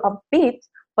feel upbeat.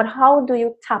 But how do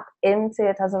you tap into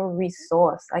it as a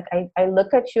resource? Like I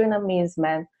look at you in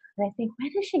amazement and I think, where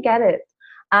does she get it?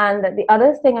 And the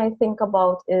other thing I think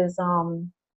about is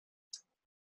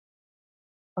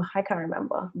Oh, I can't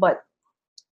remember, but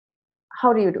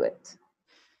how do you do it?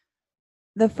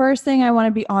 The first thing I want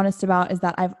to be honest about is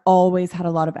that I've always had a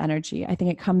lot of energy. I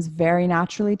think it comes very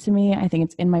naturally to me. I think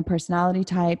it's in my personality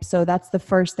type. So that's the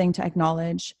first thing to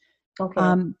acknowledge.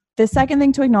 Okay. The second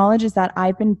thing to acknowledge is that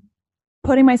I've been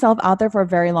putting myself out there for a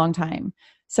very long time.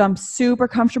 So I'm super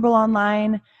comfortable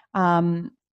online.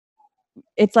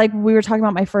 It's like we were talking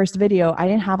about my first video. I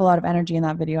didn't have a lot of energy in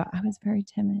that video. I was very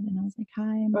timid and I was like,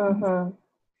 hi.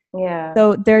 Yeah.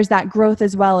 So there's that growth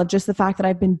as well of just the fact that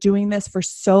I've been doing this for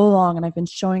so long and I've been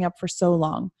showing up for so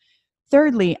long.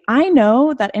 Thirdly, I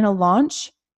know that in a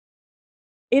launch,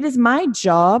 it is my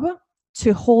job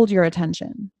to hold your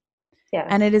attention. Yes.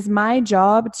 And it is my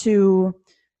job to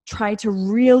try to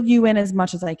reel you in as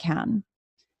much as I can.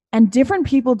 And different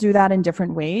people do that in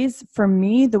different ways. For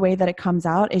me, the way that it comes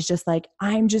out is just like,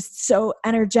 I'm just so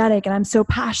energetic and I'm so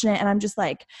passionate and I'm just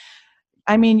like,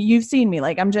 I mean, you've seen me,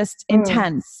 like I'm just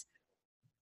intense.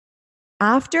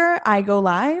 After I go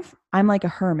live, I'm like a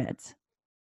hermit.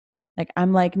 Like,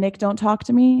 I'm like, Nick, don't talk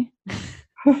to me.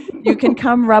 You can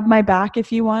come rub my back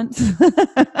if you want.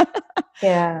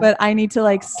 Yeah. But I need to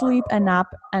like sleep and nap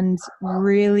and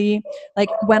really like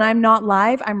when I'm not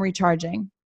live, I'm recharging.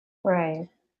 Right.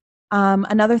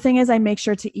 Another thing is I make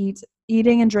sure to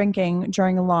eating and drinking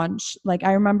during a launch. Like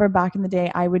I remember back in the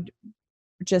day, I would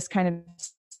just kind of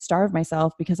starve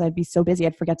myself because I'd be so busy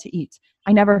I'd forget to eat.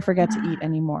 I never forget to eat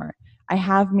anymore. I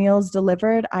have meals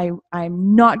delivered. I'm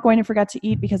not going to forget to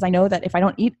eat because I know that if I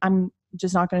don't eat, I'm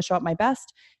just not going to show up my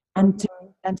best. And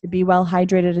to be well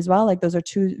hydrated as well. Like those are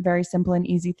two very simple and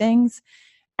easy things.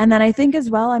 And then I think as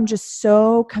well, I'm just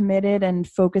so committed and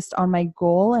focused on my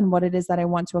goal and what it is that I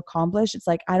want to accomplish. It's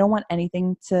like, I don't want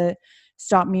anything to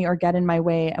stop me or get in my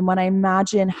way. And when I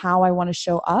imagine how I want to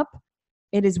show up,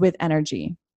 it is with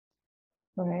energy.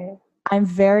 Right. I'm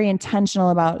very intentional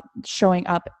about showing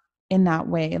up in that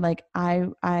way. Like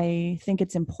I think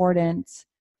it's important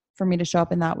for me to show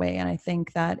up in that way. And I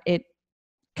think that it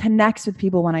connects with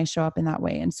people when I show up in that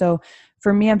way. And so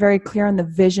for me, I'm very clear on the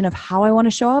vision of how I want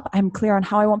to show up. I'm clear on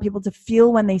how I want people to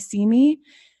feel when they see me.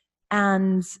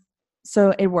 And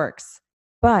so it works.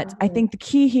 But I think the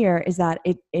key here is that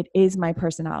it is my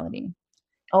personality.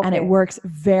 Okay. And it works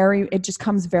it just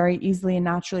comes very easily and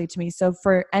naturally to me. So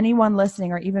for anyone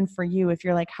listening, or even for you, if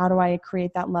you're like, how do I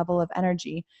create that level of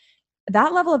energy?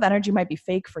 That level of energy might be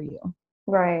fake for you.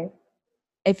 Right.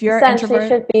 If you're essentially introvert,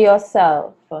 should be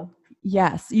yourself.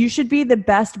 Yes, you should be the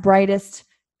best, brightest,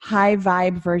 high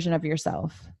vibe version of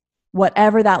yourself,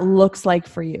 whatever that looks like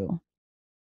for you.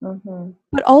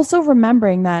 But also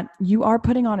remembering that you are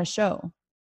putting on a show.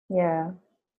 Yeah.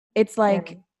 It's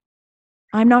like,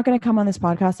 I'm not going to come on this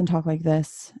podcast and talk like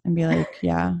this and be like,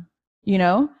 yeah, you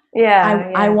know?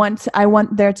 Yeah. I want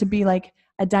there to be like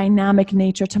a dynamic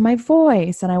nature to my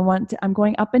voice, and I'm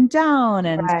going up and down.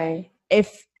 And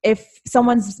if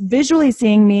someone's visually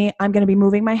seeing me, I'm going to be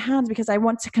moving my hands because I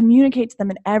want to communicate to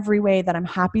them in every way that I'm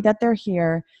happy that they're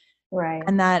here. Right.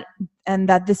 And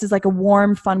that this is like a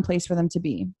warm, fun place for them to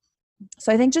be.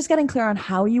 So I think just getting clear on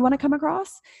how you want to come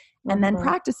across and then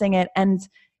practicing it. And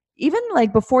even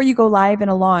like before you go live in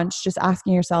a launch, just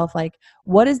asking yourself, like,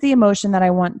 what is the emotion that I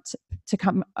want to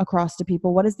come across to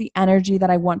people? What is the energy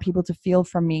that I want people to feel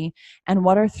from me? And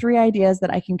what are 3 ideas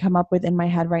that I can come up with in my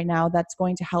head right now that's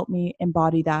going to help me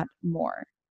embody that more?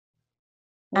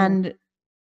 And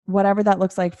whatever that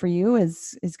looks like for you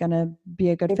is going to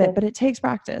be a good fit, but it takes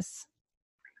practice.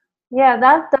 Yeah,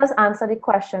 that does answer the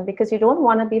question, because you don't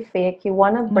want to be fake. You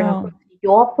want to bring up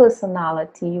your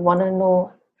personality. You want to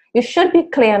know, you should be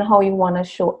clear on how you want to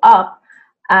show up,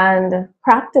 and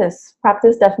practice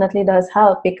definitely does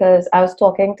help. Because I was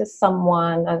talking to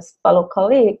someone, a fellow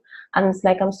colleague, and it's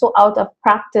like, I'm so out of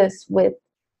practice with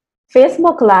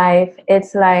Facebook Live.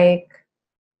 It's like,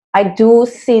 I do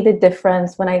see the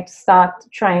difference when I start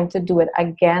trying to do it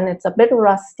again. It's a bit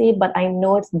rusty, but I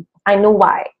know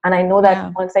why. And I know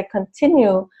that once I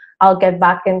continue, I'll get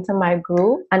back into my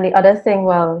groove. And the other thing,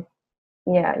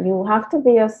 you have to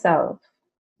be yourself.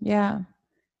 Yeah.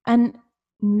 And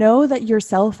know that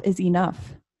yourself is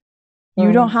enough.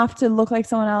 You don't have to look like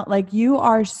someone else. Like, you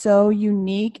are so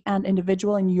unique and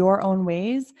individual in your own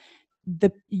ways.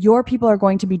 Your people are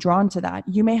going to be drawn to that.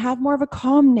 You may have more of a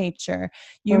calm nature.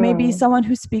 You may be someone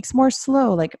who speaks more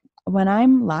slow. Like when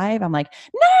I'm live, I'm like,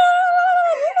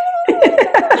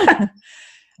 no.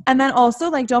 And then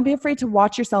also, like, don't be afraid to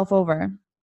watch yourself over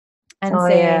and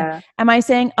say, am I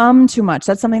saying too much?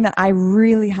 That's something that I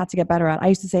really had to get better at. I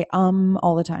used to say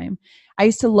all the time. I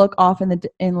used to look off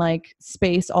in like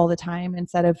space all the time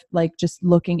instead of like just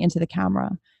looking into the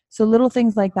camera. So little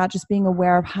things like that, just being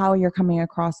aware of how you're coming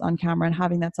across on camera and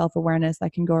having that self-awareness,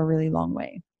 that can go a really long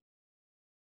way.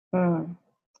 Mm.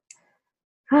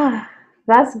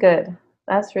 That's good.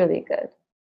 That's really good.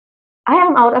 I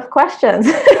am out of questions.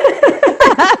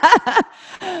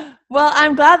 Well,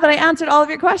 I'm glad that I answered all of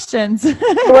your questions. It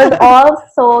was all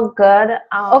so good.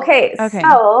 Okay, Okay.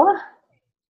 so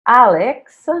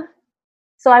Alex,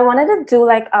 so I wanted to do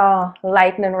like a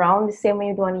lightning round the same way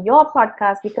you do on your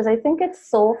podcast because I think it's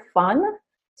so fun.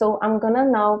 So I'm gonna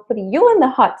now put you in the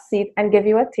hot seat and give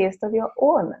you a taste of your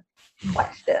own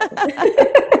questions.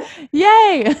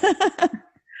 Yay!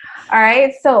 All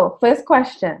right, so first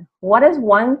question. What is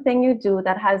one thing you do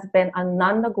that has been a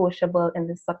non-negotiable in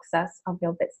the success of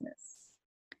your business?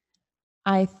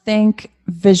 I think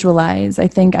visualize. I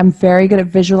think I'm very good at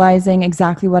visualizing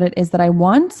exactly what it is that I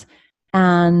want.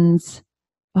 And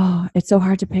it's so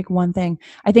hard to pick one thing.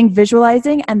 I think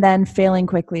visualizing and then failing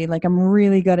quickly. Like I'm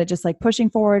really good at just like pushing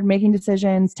forward, making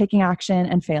decisions, taking action,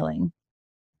 and failing.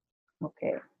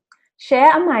 Okay.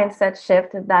 Share a mindset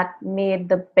shift that made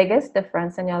the biggest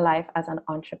difference in your life as an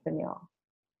entrepreneur.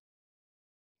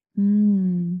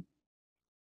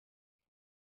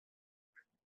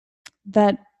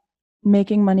 That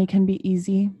making money can be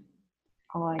easy.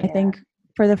 Oh, yeah. I think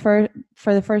for the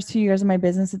first few years of my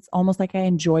business, it's almost like I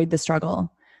enjoyed the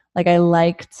struggle. Like I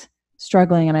liked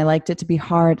struggling and I liked it to be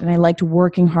hard and I liked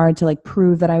working hard to like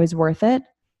prove that I was worth it.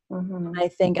 Mm-hmm. I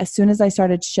think as soon as I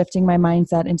started shifting my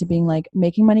mindset into being like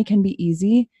making money can be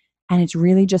easy and it's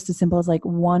really just as simple as like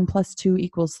 1 + 2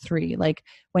 = 3. Like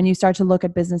when you start to look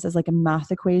at business as like a math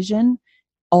equation,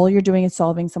 all you're doing is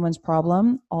solving someone's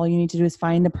problem. All you need to do is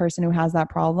find the person who has that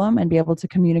problem and be able to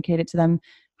communicate it to them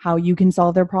how you can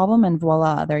solve their problem, and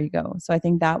voila, there you go. So I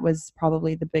think that was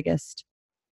probably the biggest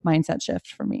mindset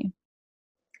shift for me.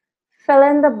 Fill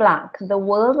in the blank. The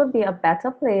world would be a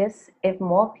better place if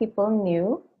more people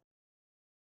knew.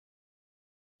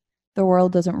 The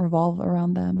world doesn't revolve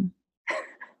around them.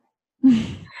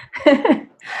 The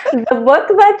book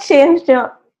that changed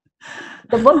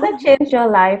your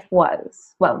life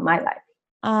was, well, my life.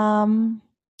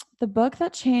 The book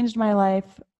that changed my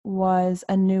life was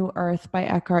A New Earth by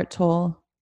Eckhart Tolle.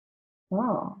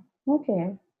 Oh,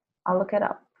 okay. I'll look it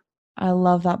up. I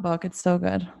love that book. It's so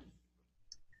good.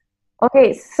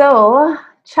 Okay, so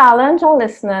challenge our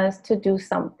listeners to do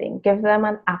something. Give them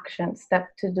an action step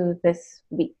to do this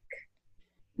week.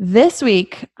 This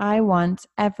week, I want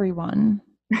everyone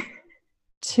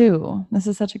to, this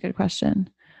is such a good question.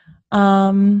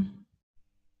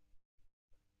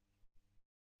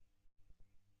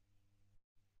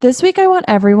 This week, I want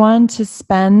everyone to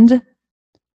spend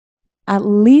at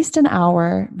least an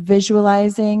hour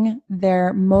visualizing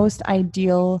their most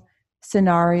ideal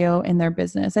scenario in their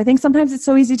business. I think sometimes it's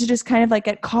so easy to just kind of like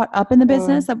get caught up in the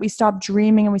business that we stop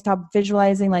dreaming and we stop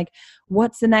visualizing like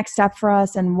what's the next step for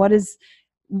us and what is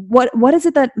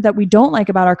it that we don't like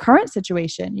about our current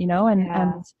situation, you know, and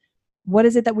what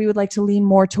is it that we would like to lean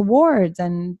more towards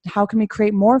and how can we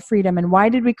create more freedom and why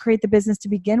did we create the business to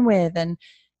begin with, and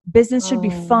business should be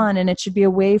fun and it should be a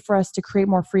way for us to create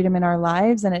more freedom in our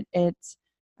lives, and it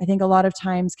I think a lot of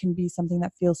times can be something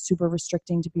that feels super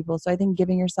restricting to people. So I think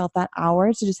giving yourself that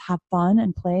hour to just have fun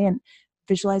and play and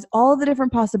visualize all of the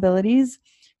different possibilities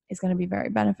is going to be very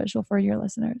beneficial for your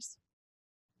listeners.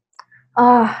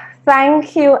 Oh,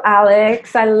 thank you,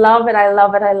 Alex. I love it. I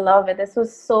love it. I love it. This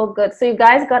was so good. So you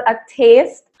guys got a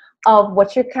taste of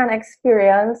what you can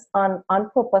experience on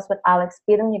Purpose with Alex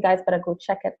Beaton. You guys better go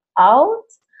check it out.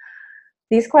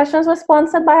 These questions were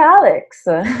sponsored by Alex.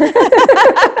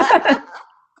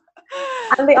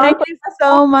 Thank you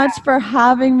so much for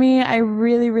having me. I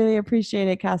really, really appreciate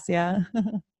it, Cassia.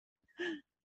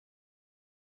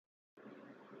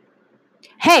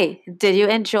 Hey, did you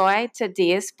enjoy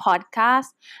today's podcast?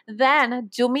 Then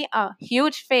do me a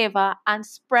huge favor and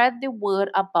spread the word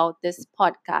about this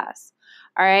podcast.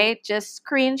 All right, just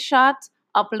screenshot,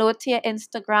 upload to your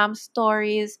Instagram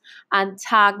stories, and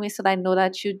tag me so that I know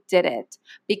that you did it,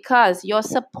 because your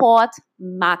support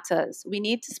matters. We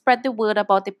need to spread the word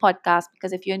about the podcast,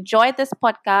 because if you enjoyed this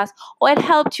podcast or it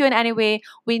helped you in any way,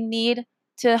 we need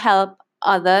to help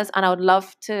others, and I would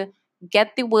love to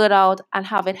get the word out and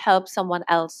have it help someone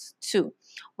else too.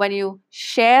 When you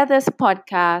share this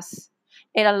podcast,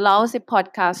 it allows the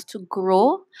podcast to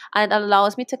grow and it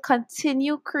allows me to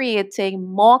continue creating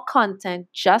more content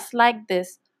just like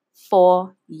this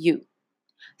for you.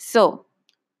 So,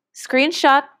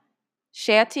 screenshot,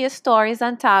 share to your stories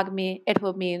and tag me. It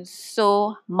will mean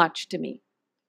so much to me.